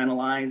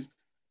departmentalized,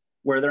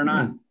 where they're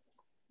not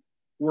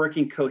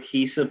working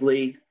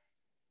cohesively.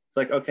 It's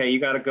like, okay, you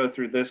got to go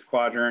through this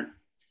quadrant.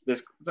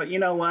 It's like, you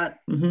know what?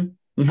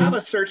 Have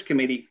a search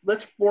committee.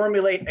 Let's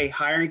formulate a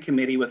hiring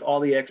committee with all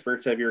the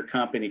experts of your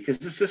company,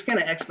 because it's just going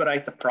to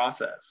expedite the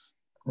process.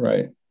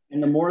 Right.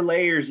 And the more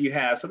layers you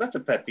have, so that's a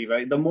pet peeve,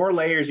 right? The more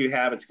layers you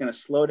have, it's going to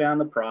slow down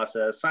the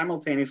process.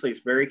 Simultaneously, it's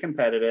very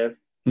competitive.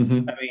 I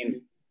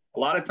mean, a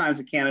lot of times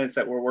the candidates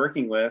that we're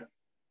working with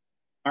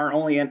aren't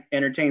only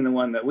entertaining the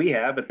one that we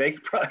have, but they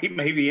probably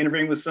may be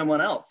interviewing with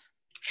someone else.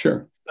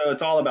 Sure. So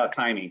it's all about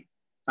timing.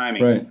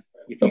 Right.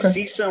 If you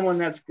see someone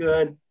that's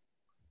good,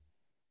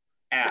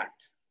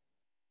 act.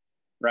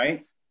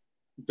 Right?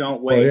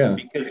 Don't wait,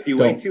 because if you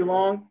wait too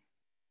long,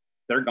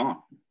 they're gone.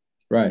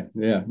 Right.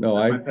 Yeah. No,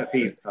 my pet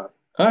peeve.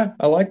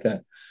 I like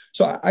that.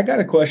 So I got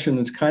a question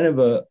that's kind of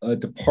a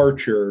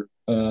departure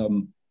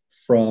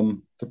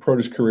from the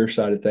produce career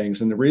side of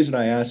things. And the reason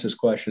I ask this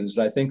question is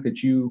I think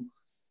that you,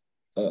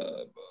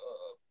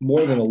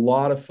 more than a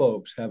lot of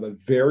folks, have a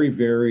very,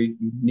 very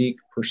unique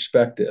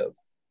perspective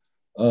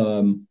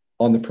on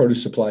the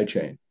produce supply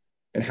chain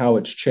and how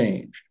it's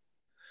changed.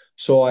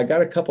 So I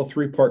got a couple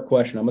 3-part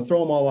question. I'm going to throw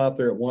them all out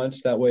there at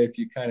once. That way, if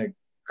you kind of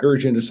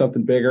gurge into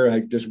something bigger,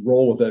 I just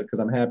roll with it because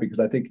I'm happy, because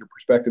I think your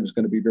perspective is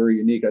going to be very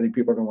unique. I think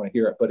people are going to want to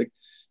hear it. But,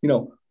 you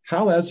know,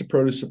 how has the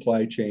produce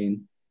supply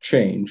chain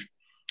changed?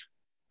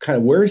 Kind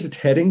of where is it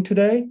heading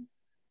today?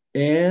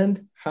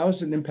 And how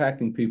is it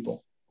impacting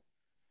people?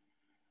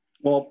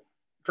 Well,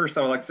 first,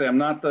 I would like to say I'm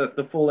not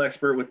the full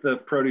expert with the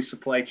produce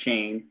supply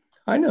chain.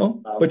 I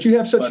know, but you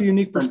have such a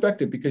unique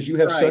perspective because you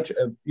have such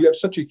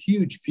a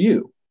huge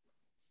view.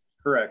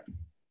 Correct.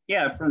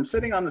 Yeah, from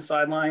sitting on the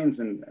sidelines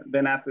and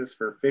been at this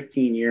for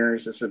 15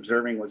 years, just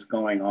observing what's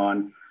going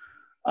on.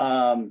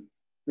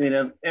 You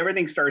know,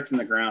 everything starts in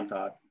the ground,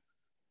 Todd.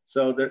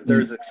 So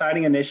there's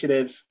exciting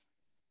initiatives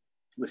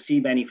with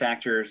seed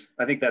manufacturers.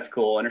 I think that's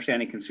cool.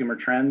 Understanding consumer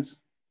trends,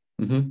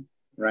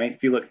 right?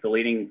 If you look at the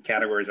leading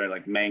categories, right,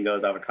 like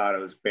mangoes,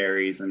 avocados,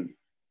 berries, and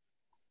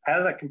how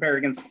does that compare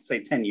against,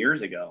 say, 10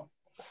 years ago?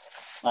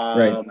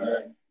 Let's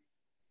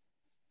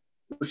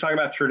talk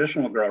about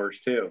traditional growers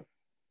too.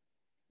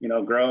 You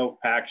know, grow,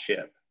 pack,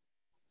 ship,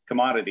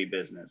 commodity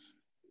business.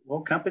 Well,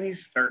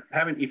 companies are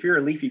having, if you're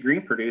a leafy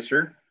green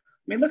producer,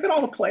 I mean, look at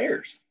all the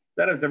players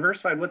that have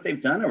diversified what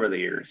they've done over the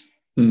years.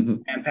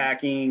 Mm-hmm. and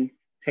packing,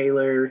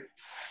 Taylor,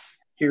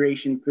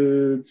 Curation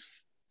Foods.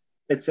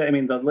 I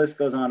mean, the list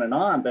goes on and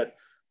on, but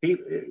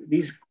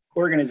these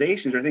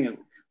organizations are thinking,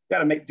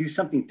 got to do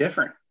something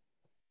different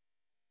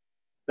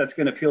that's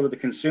going to appeal to the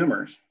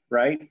consumers,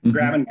 right? Mm-hmm.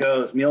 Grab and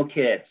goes, meal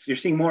kits. You're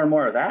seeing more and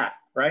more of that,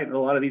 right? A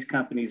lot of these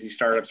companies, these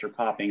startups are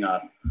popping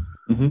up.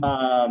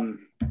 Mm-hmm.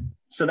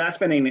 So that's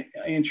been an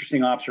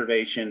interesting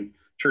observation.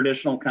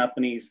 Traditional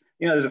companies,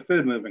 there's a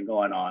food movement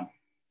going on.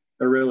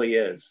 There really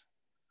is.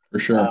 For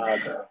sure.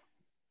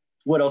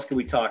 What else could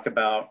we talk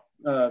about?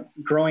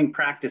 Growing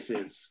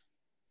practices,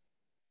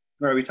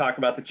 where we talk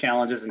about the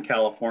challenges in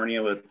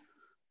California with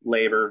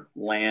labor,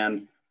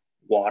 land,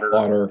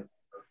 water.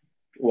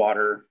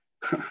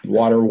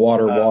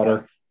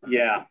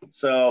 Yeah.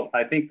 So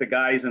I think the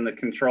guys in the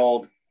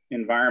controlled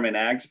environment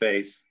ag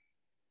space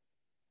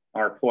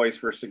are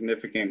poised for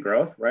significant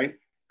growth, right?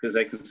 Because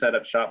they can set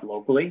up shop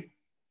locally,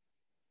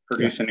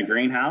 produce in a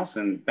greenhouse,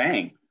 and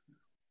bang.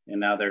 And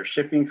now their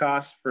shipping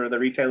costs for the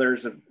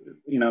retailers have,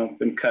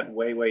 been cut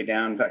way, way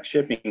down. In fact,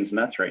 shipping's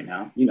nuts right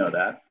now. You know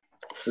that.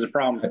 There's a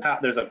problem.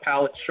 There's a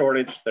pallet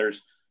shortage.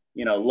 There's,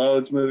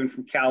 loads moving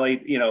from Cali,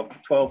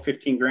 12,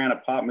 15 grand a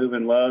pop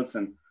moving loads,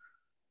 and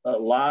a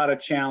lot of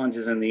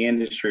challenges in the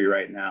industry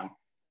right now.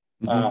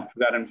 Mm-hmm.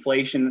 We've got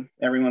inflation.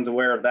 Everyone's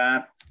aware of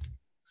that.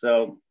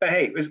 So, but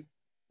hey,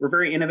 we're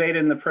very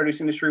innovative in the produce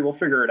industry. We'll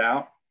figure it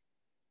out.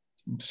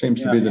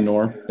 Seems to be the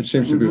norm. It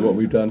seems to be what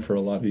we've done for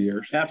a lot of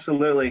years.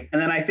 Absolutely.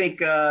 And then I think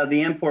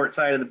the import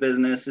side of the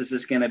business is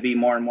just going to be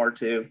more and more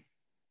too.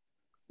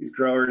 These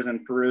growers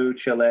in Peru,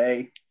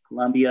 Chile,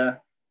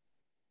 Colombia,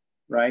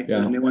 right? Yeah.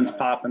 There's new ones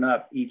popping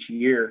up each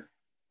year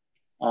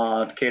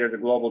to cater to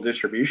global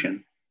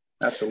distribution.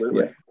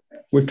 Absolutely. Yeah.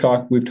 We've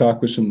talked with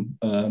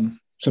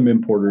some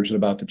importers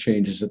about the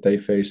changes that they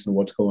face and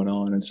what's going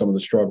on and some of the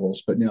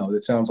struggles. But no,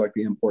 it sounds like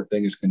the import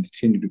thing is going to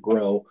continue to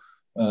grow.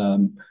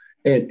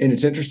 And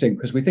it's interesting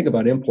because we think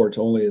about imports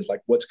only as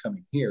like what's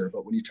coming here,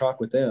 but when you talk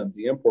with them,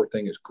 the import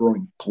thing is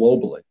growing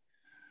globally,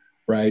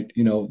 right?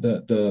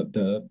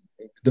 The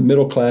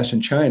middle class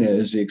in China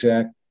is the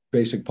exact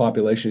basic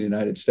population of the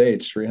United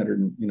States,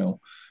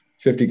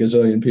 350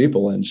 gazillion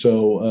people, and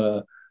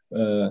so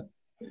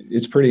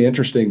it's pretty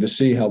interesting to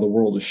see how the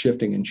world is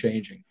shifting and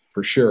changing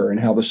for sure, and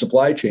how the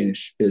supply chain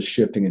is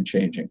shifting and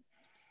changing.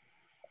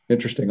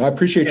 Interesting. I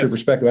appreciate your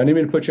perspective. I didn't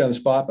mean to put you on the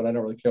spot, but I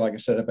don't really care. Like I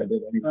said, if I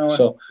did anyway.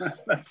 So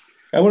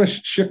I want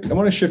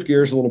to shift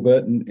gears a little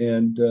bit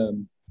and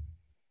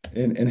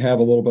have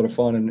a little bit of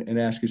fun and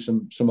ask you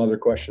some other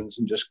questions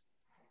and just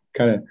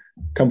kind of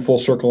come full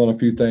circle on a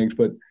few things.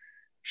 But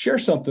share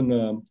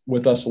something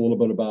with us a little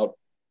bit about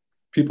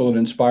people that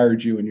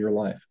inspired you in your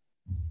life.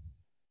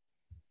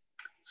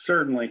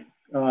 Certainly.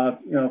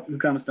 Who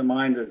comes to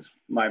mind is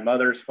my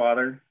mother's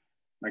father,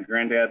 my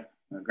granddad,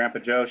 Grandpa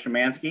Joe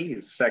Szymanski.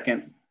 He's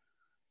second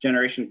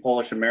generation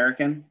Polish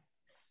American.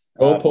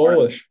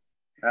 Polish.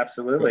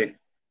 Absolutely. He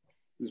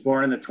was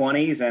born in the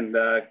 1920s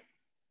and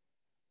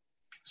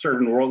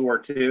served in World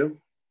War II.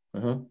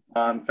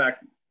 In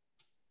fact,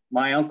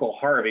 my uncle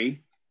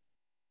Harvey,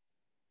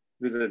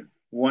 who's a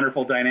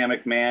wonderful,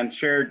 dynamic man,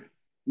 shared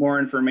more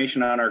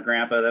information on our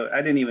grandpa that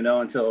I didn't even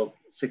know until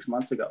 6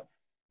 months ago.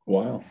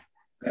 Wow.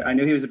 I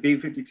knew he was a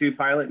B-52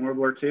 pilot in World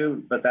War II,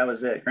 but that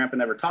was it. Grandpa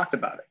never talked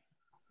about it.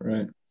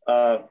 Right.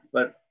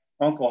 But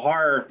Uncle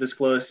Harv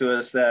disclosed to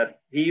us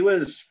that he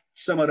was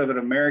somewhat of an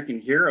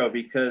American hero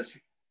because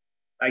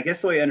I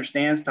guess the way he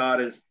understands, Todd,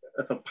 is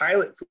if a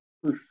pilot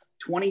flew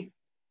 20,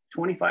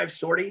 25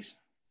 sorties,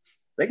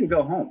 they can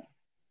go home.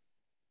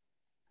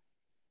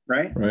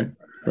 Right? Right.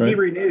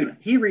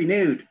 He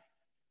renewed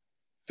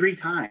 3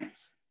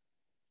 times.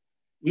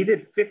 He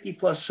did 50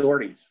 plus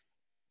sorties.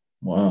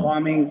 Wow.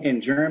 Bombing in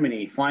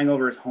Germany, flying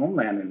over his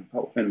homeland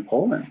in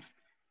Poland.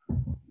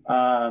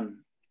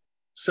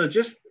 So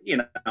just,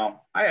 I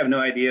have no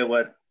idea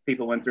what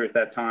people went through at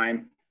that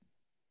time,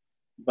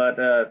 but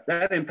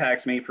that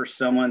impacts me for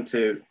someone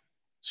to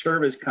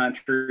serve his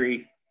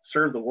country,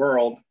 serve the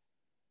world,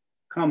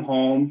 come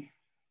home,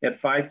 had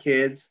 5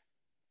 kids,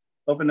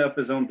 opened up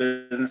his own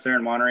business there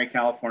in Monterey,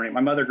 California.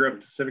 My mother grew up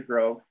in Pacific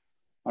Grove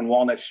on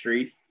Walnut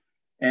Street.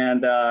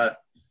 And,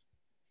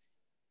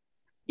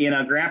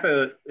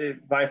 Grandpa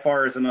by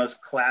far is the most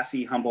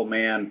classy, humble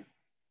man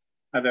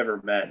I've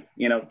ever met.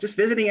 Just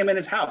visiting him in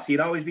his house,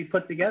 he'd always be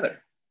put together.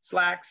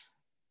 Slacks,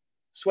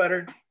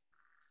 sweater,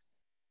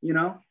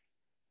 had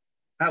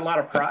a lot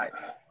of pride.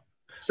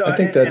 So I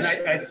think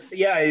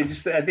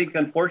I think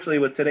unfortunately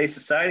with today's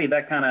society,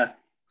 that kind of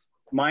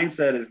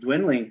mindset is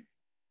dwindling.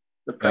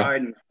 The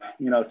pride and,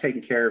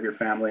 taking care of your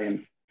family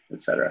and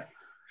et cetera.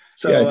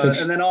 So,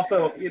 and then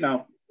also,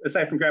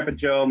 aside from Grandpa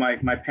Joe,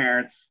 my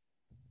parents,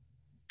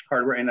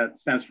 hardware, and it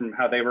stems from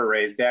how they were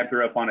raised. Dad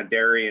grew up on a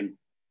dairy in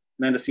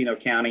Mendocino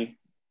County.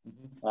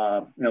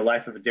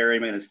 Life of a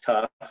dairyman is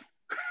tough.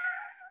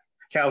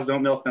 Cows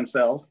don't milk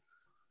themselves.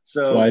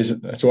 So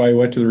that's why he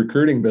went to the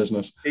recruiting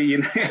business.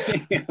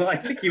 I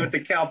think he went to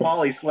Cal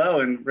Poly slow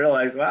and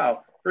realized,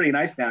 wow, pretty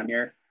nice down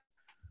here.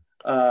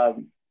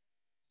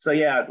 So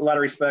yeah, a lot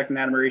of respect and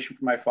admiration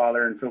for my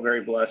father, and feel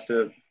very blessed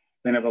to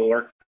been able to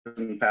work with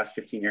him in the past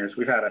 15 years.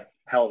 We've had a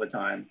hell of a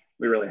time.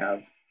 We really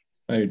have.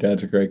 Oh, your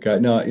dad's a great guy.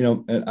 No,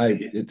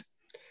 and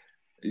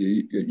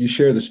you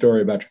share the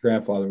story about your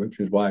grandfather, which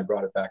is why I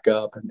brought it back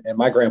up. And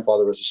my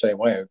grandfather was the same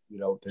way.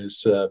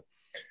 This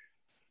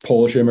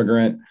Polish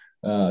immigrant,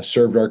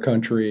 served our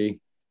country,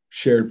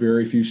 shared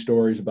very few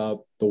stories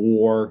about the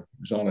war.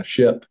 He was on a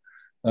ship.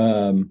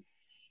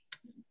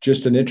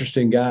 Just an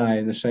interesting guy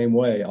in the same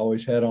way.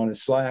 Always had on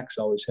his slacks,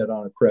 always had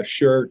on a pressed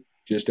shirt.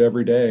 Just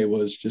every day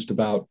was just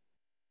about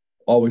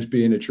always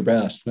being at your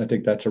best. And I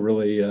think that's it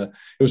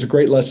was a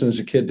great lesson as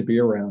a kid to be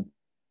around.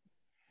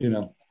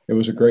 It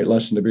was a great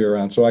lesson to be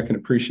around. So I can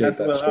appreciate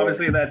that. Well,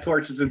 obviously that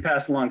torch has been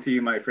passed along to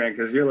you, my friend,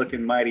 because you're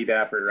looking mighty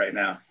dapper right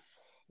now.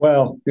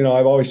 Well,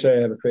 I've always say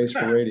I have a face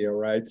for radio,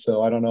 right?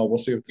 So I don't know. We'll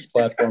see what this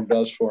platform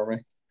does for me.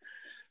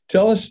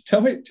 Tell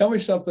me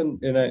something,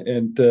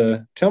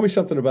 and tell me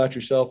something about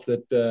yourself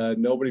that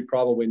nobody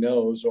probably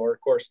knows, or of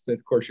course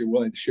you're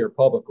willing to share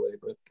publicly.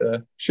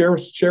 But share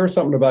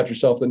something about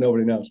yourself that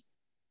nobody knows.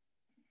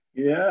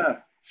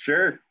 Yeah,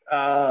 sure.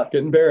 Get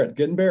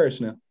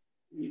embarrassed now.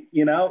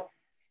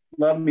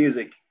 Love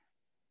music.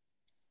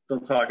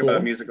 Don't talk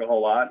about music a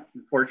whole lot.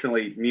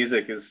 Unfortunately,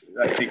 music is,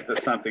 I think,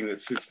 that's something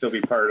that should still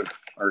be part of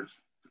our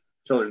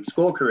children's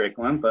school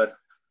curriculum. But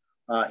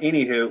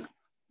anywho,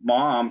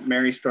 Mom,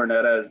 Mary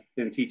Stornetta, has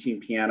been teaching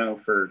piano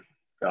for,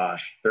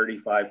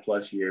 35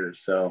 plus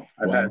years. So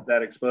I've had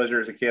that exposure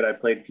as a kid. I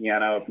played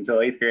piano up until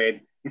 8th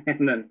grade,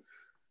 and then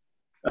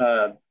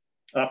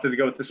opted to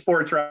go with the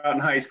sports route in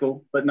high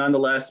school. But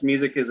nonetheless,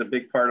 music is a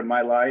big part of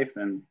my life,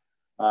 and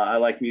I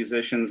like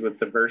musicians with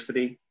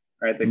diversity,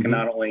 right? They can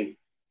not only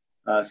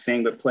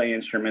sing but play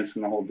instruments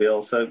and the whole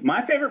deal. So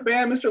my favorite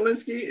band, Mr.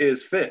 Linsky,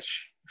 is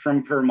Fish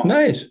from Vermont.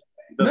 Nice.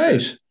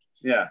 Fish.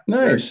 Yeah. Nice.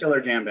 They're a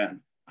killer jam band.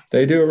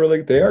 They are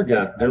good.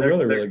 Yeah, they're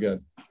really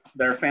good.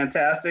 They're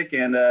fantastic.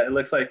 And it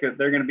looks like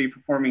they're going to be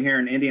performing here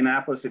in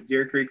Indianapolis at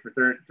Deer Creek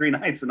for 3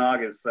 nights in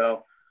August.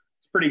 So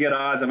it's pretty good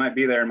odds I might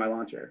be there in my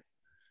lawn chair.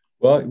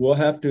 Well, we'll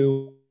have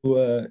to,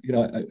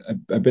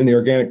 I've been in the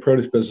organic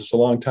produce business a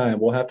long time.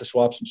 We'll have to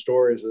swap some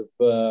stories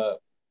of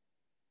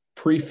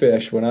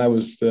pre-Fish when I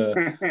was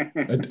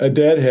a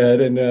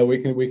deadhead, and we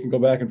can go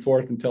back and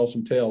forth and tell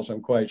some tales.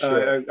 I'm quite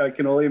sure. I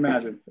can only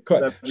imagine.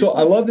 So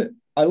I love it.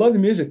 I love the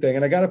music thing,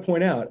 and I got to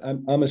point out,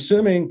 I'm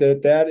assuming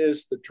that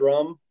is the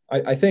drum.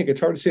 I think it's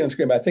hard to see on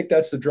screen, but I think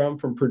that's the drum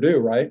from Purdue,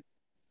 right?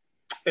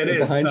 It is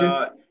behind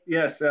you.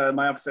 Yes,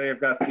 my office. I've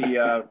got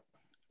the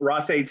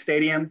Ross-Ade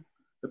Stadium,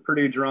 the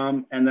Purdue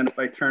drum, and then if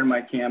I turn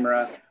my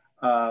camera,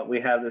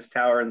 we have this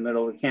tower in the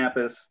middle of the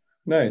campus.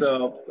 Nice.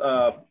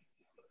 So.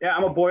 Yeah,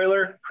 I'm a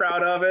Boiler,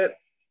 proud of it.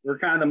 We're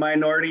kind of the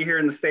minority here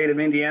in the state of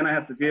Indiana. I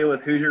have to deal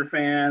with Hoosier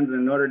fans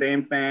and Notre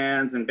Dame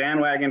fans and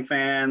bandwagon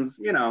fans,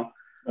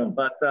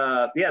 But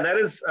that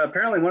is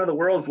apparently one of the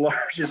world's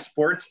largest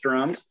sports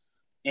drums.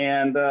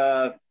 And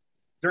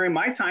during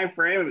my time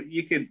frame,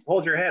 you could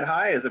hold your head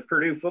high as a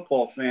Purdue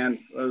football fan.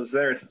 I was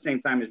there at the same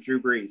time as Drew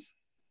Brees.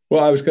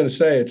 Well, I was going to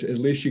say, it's at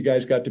least you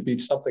guys got to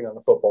beat something on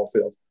the football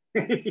field.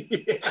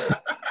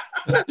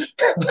 I'd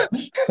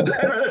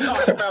rather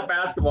talk about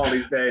basketball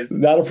these days.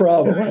 Not a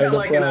problem. I sound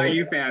like an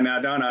IU fan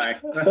now, don't I?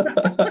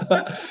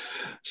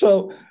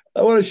 So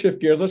I want to shift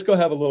gears. Let's go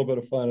have a little bit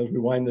of fun as we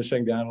wind this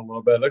thing down a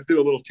little bit. Let's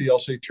do a little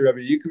TLC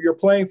trivia. You're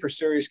playing for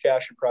serious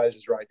cash and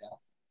prizes right now.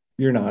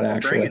 You're not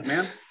actually. Bring it,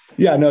 man.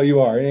 Yeah, no, you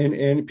are.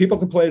 And people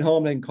can play at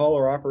home. They can call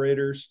our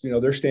operators.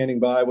 They're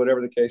standing by,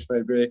 whatever the case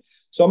may be.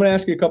 So I'm going to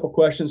ask you a couple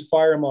questions.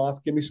 Fire them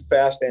off. Give me some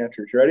fast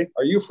answers. You ready?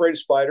 Are you afraid of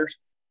spiders?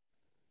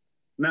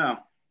 No.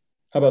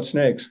 How about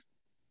snakes?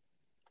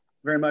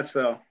 Very much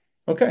so.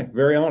 Okay,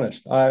 very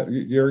honest. I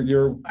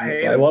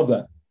love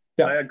that.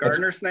 Yeah, a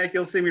gardener snake,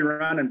 you'll see me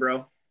running,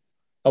 bro.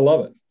 I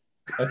love it.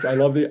 I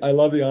love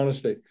the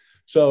honesty.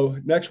 So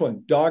next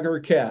one, dog or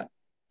cat?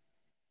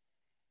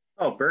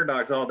 Oh, bird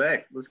dogs all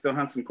day. Let's go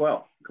hunt some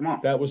quail. Come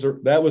on. That was a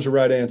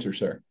right answer,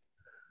 sir.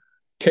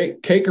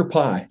 Cake or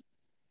pie?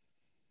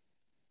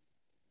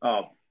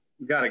 Oh,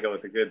 you got to go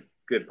with the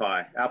good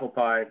pie. Apple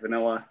pie,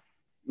 vanilla.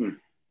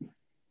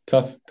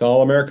 Tough to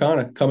all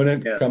Americana coming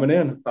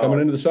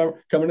into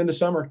the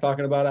summer,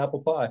 talking about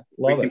apple pie.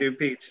 We can do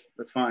peach.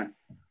 That's fine.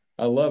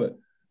 I love it.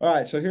 All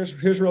right. So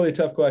here's really a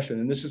tough question.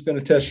 And this is going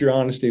to test your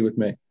honesty with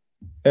me.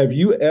 Have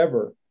you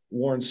ever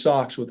worn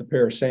socks with a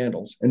pair of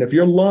sandals? And if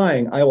you're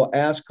lying, I will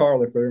ask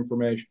Carla for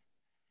information.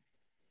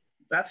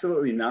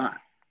 Absolutely not.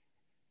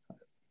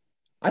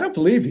 I don't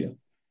believe you.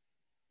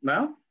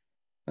 No?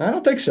 I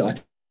don't think so. I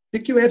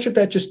think you answered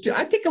that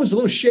I think I was a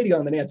little shady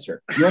on the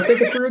answer. You want to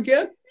think it through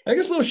again? I think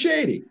it's a little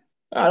shady.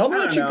 All right, I'm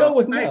going to let you go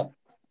with no.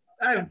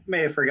 I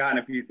may have forgotten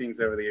a few things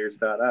over the years,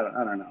 Todd.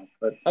 I don't know.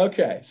 But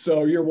okay,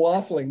 so you're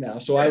waffling now.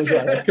 So I was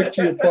right. I picked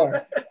you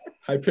apart.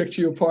 On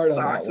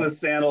socks that with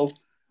sandals.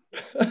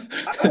 I'm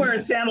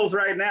wearing sandals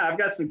right now. I've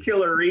got some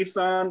Killer Reefs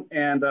on,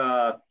 and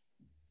no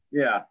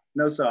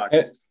socks.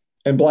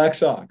 And black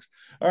socks.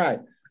 All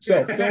right.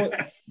 So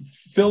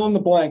fill in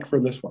the blank for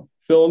this one.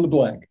 Fill in the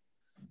blank.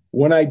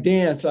 When I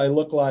dance, I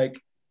look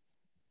like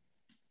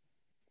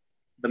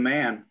the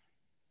man.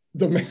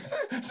 The man.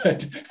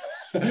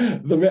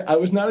 I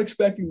was not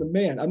expecting the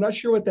man. I'm not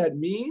sure what that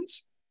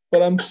means,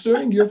 but I'm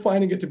assuming you're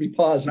finding it to be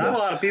positive. Not a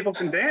lot of people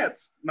can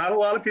dance. Not a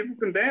lot of people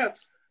can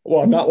dance.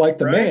 Well, I'm not like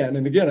the right? man.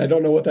 And again, I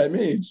don't know what that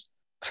means.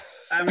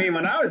 I mean,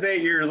 when I was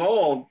 8 years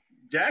old,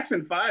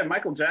 Jackson 5,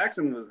 Michael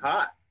Jackson was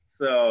hot.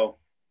 So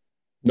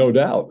no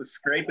doubt. Was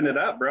scraping it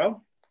up,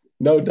 bro.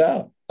 No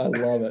doubt. I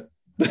love it.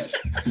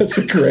 That's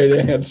a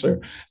great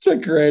answer. It's a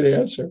great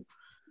answer.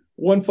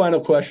 One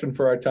final question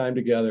for our time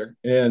together.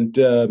 And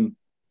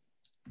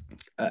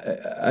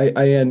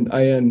I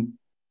end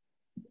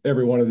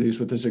every one of these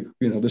with this,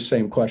 the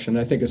same question.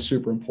 I think it's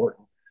super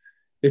important.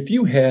 If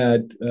you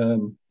had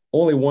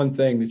only one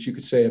thing that you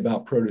could say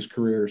about Produce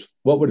Careers,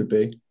 what would it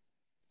be?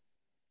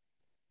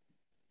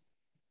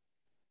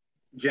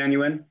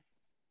 Genuine,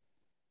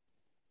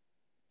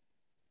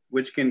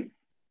 which can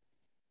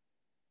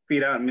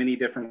feed out in many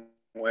different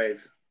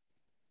ways.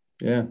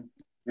 Yeah.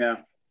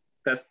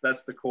 That's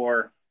the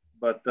core.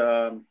 But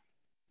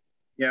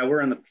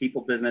we're in the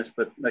people business,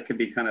 but that could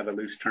be kind of a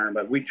loose term.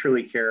 But we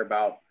truly care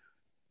about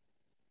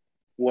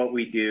what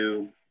we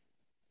do,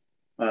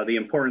 the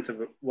importance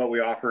of what we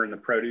offer in the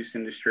produce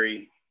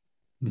industry,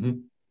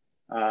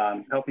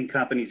 helping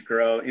companies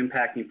grow,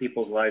 impacting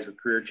people's lives with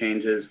career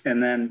changes,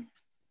 and then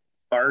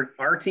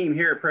our team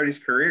here at Produce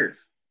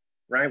Careers,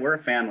 right? We're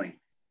a family.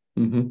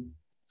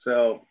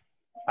 So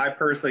I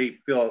personally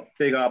feel a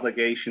big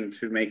obligation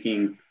to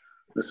making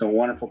this a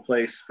wonderful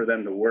place for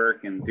them to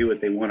work and do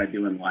what they want to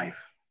do in life.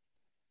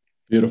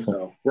 Beautiful.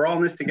 So we're all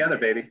in this together,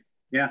 baby.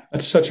 Yeah.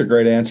 That's such a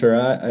great answer.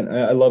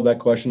 I love that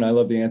question. I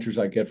love the answers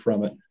I get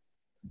from it.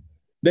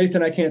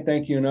 Nathan, I can't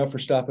thank you enough for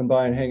stopping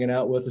by and hanging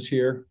out with us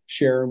here,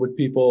 sharing with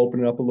people,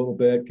 opening up a little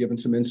bit, giving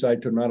some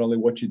insight to not only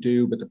what you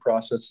do, but the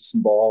process that's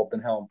involved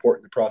and how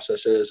important the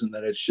process is, and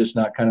that it's just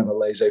not kind of a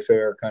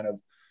laissez-faire kind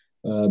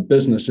of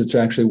business. It's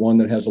actually one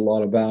that has a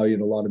lot of value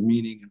and a lot of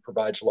meaning and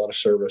provides a lot of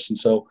service. And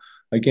so,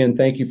 again,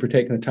 thank you for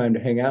taking the time to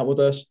hang out with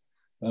us.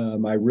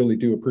 I really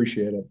do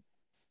appreciate it.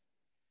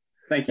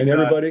 Thank you, and Todd.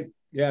 Everybody,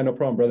 yeah, no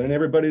problem, brother. And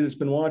everybody that's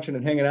been watching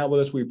and hanging out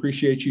with us, we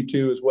appreciate you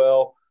too as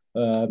well.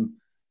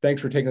 Thanks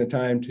for taking the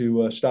time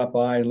to stop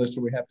by and listen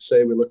to what we have to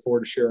say. We look forward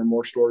to sharing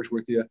more stories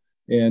with you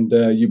and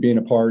you being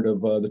a part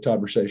of the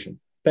Toddversation.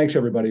 Thanks,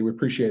 everybody. We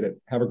appreciate it.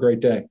 Have a great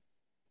day.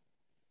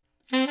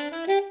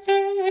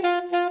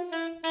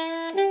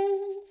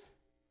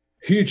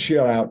 Huge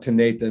shout out to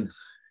Nathan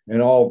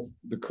and all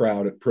the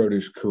crowd at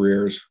Produce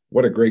Careers.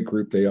 What a great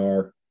group they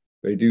are.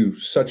 They do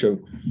such a,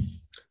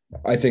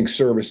 I think,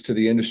 service to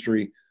the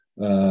industry.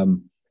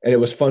 And it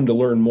was fun to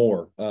learn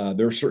more.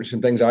 There were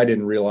some things I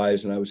didn't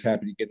realize, and I was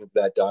happy to get into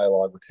that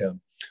dialogue with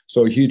him.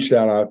 So a huge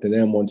shout out to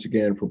them once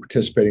again for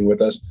participating with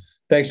us.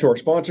 Thanks to our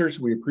sponsors.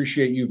 We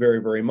appreciate you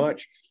very, very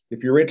much.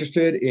 If you're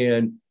interested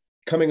in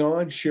coming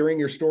on, sharing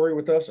your story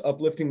with us,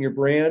 uplifting your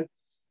brand,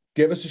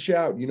 give us a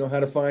shout. You know how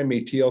to find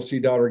me,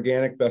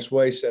 tlc.organic. Best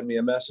way, send me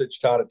a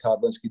message.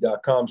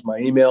 Todd@toddlinsky.com is my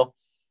email.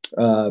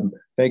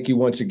 Thank you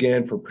once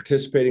again for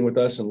participating with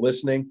us and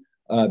listening.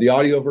 The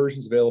audio version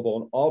is available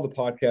on all the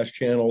podcast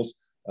channels,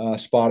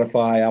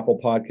 Spotify, Apple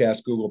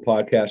Podcasts, Google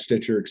Podcasts,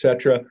 Stitcher,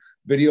 etc.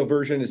 Video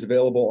version is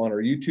available on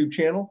our YouTube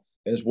channel,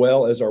 as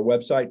well as our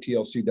website,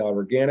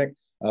 tlc.organic.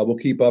 We'll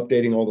keep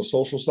updating all the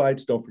social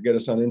sites. Don't forget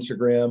us on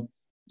Instagram,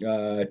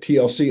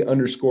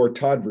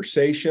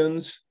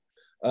 TLC_Toddversations.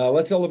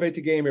 Let's elevate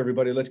the game,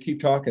 everybody. Let's keep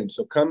talking.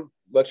 So come,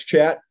 let's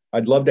chat.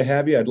 I'd love to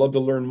have you. I'd love to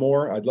learn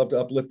more. I'd love to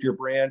uplift your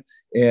brand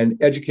and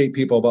educate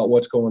people about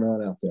what's going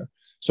on out there.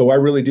 So I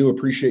really do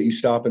appreciate you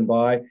stopping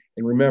by.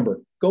 And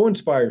remember, go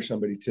inspire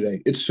somebody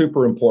today. It's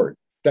super important.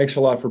 Thanks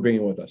a lot for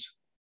being with us.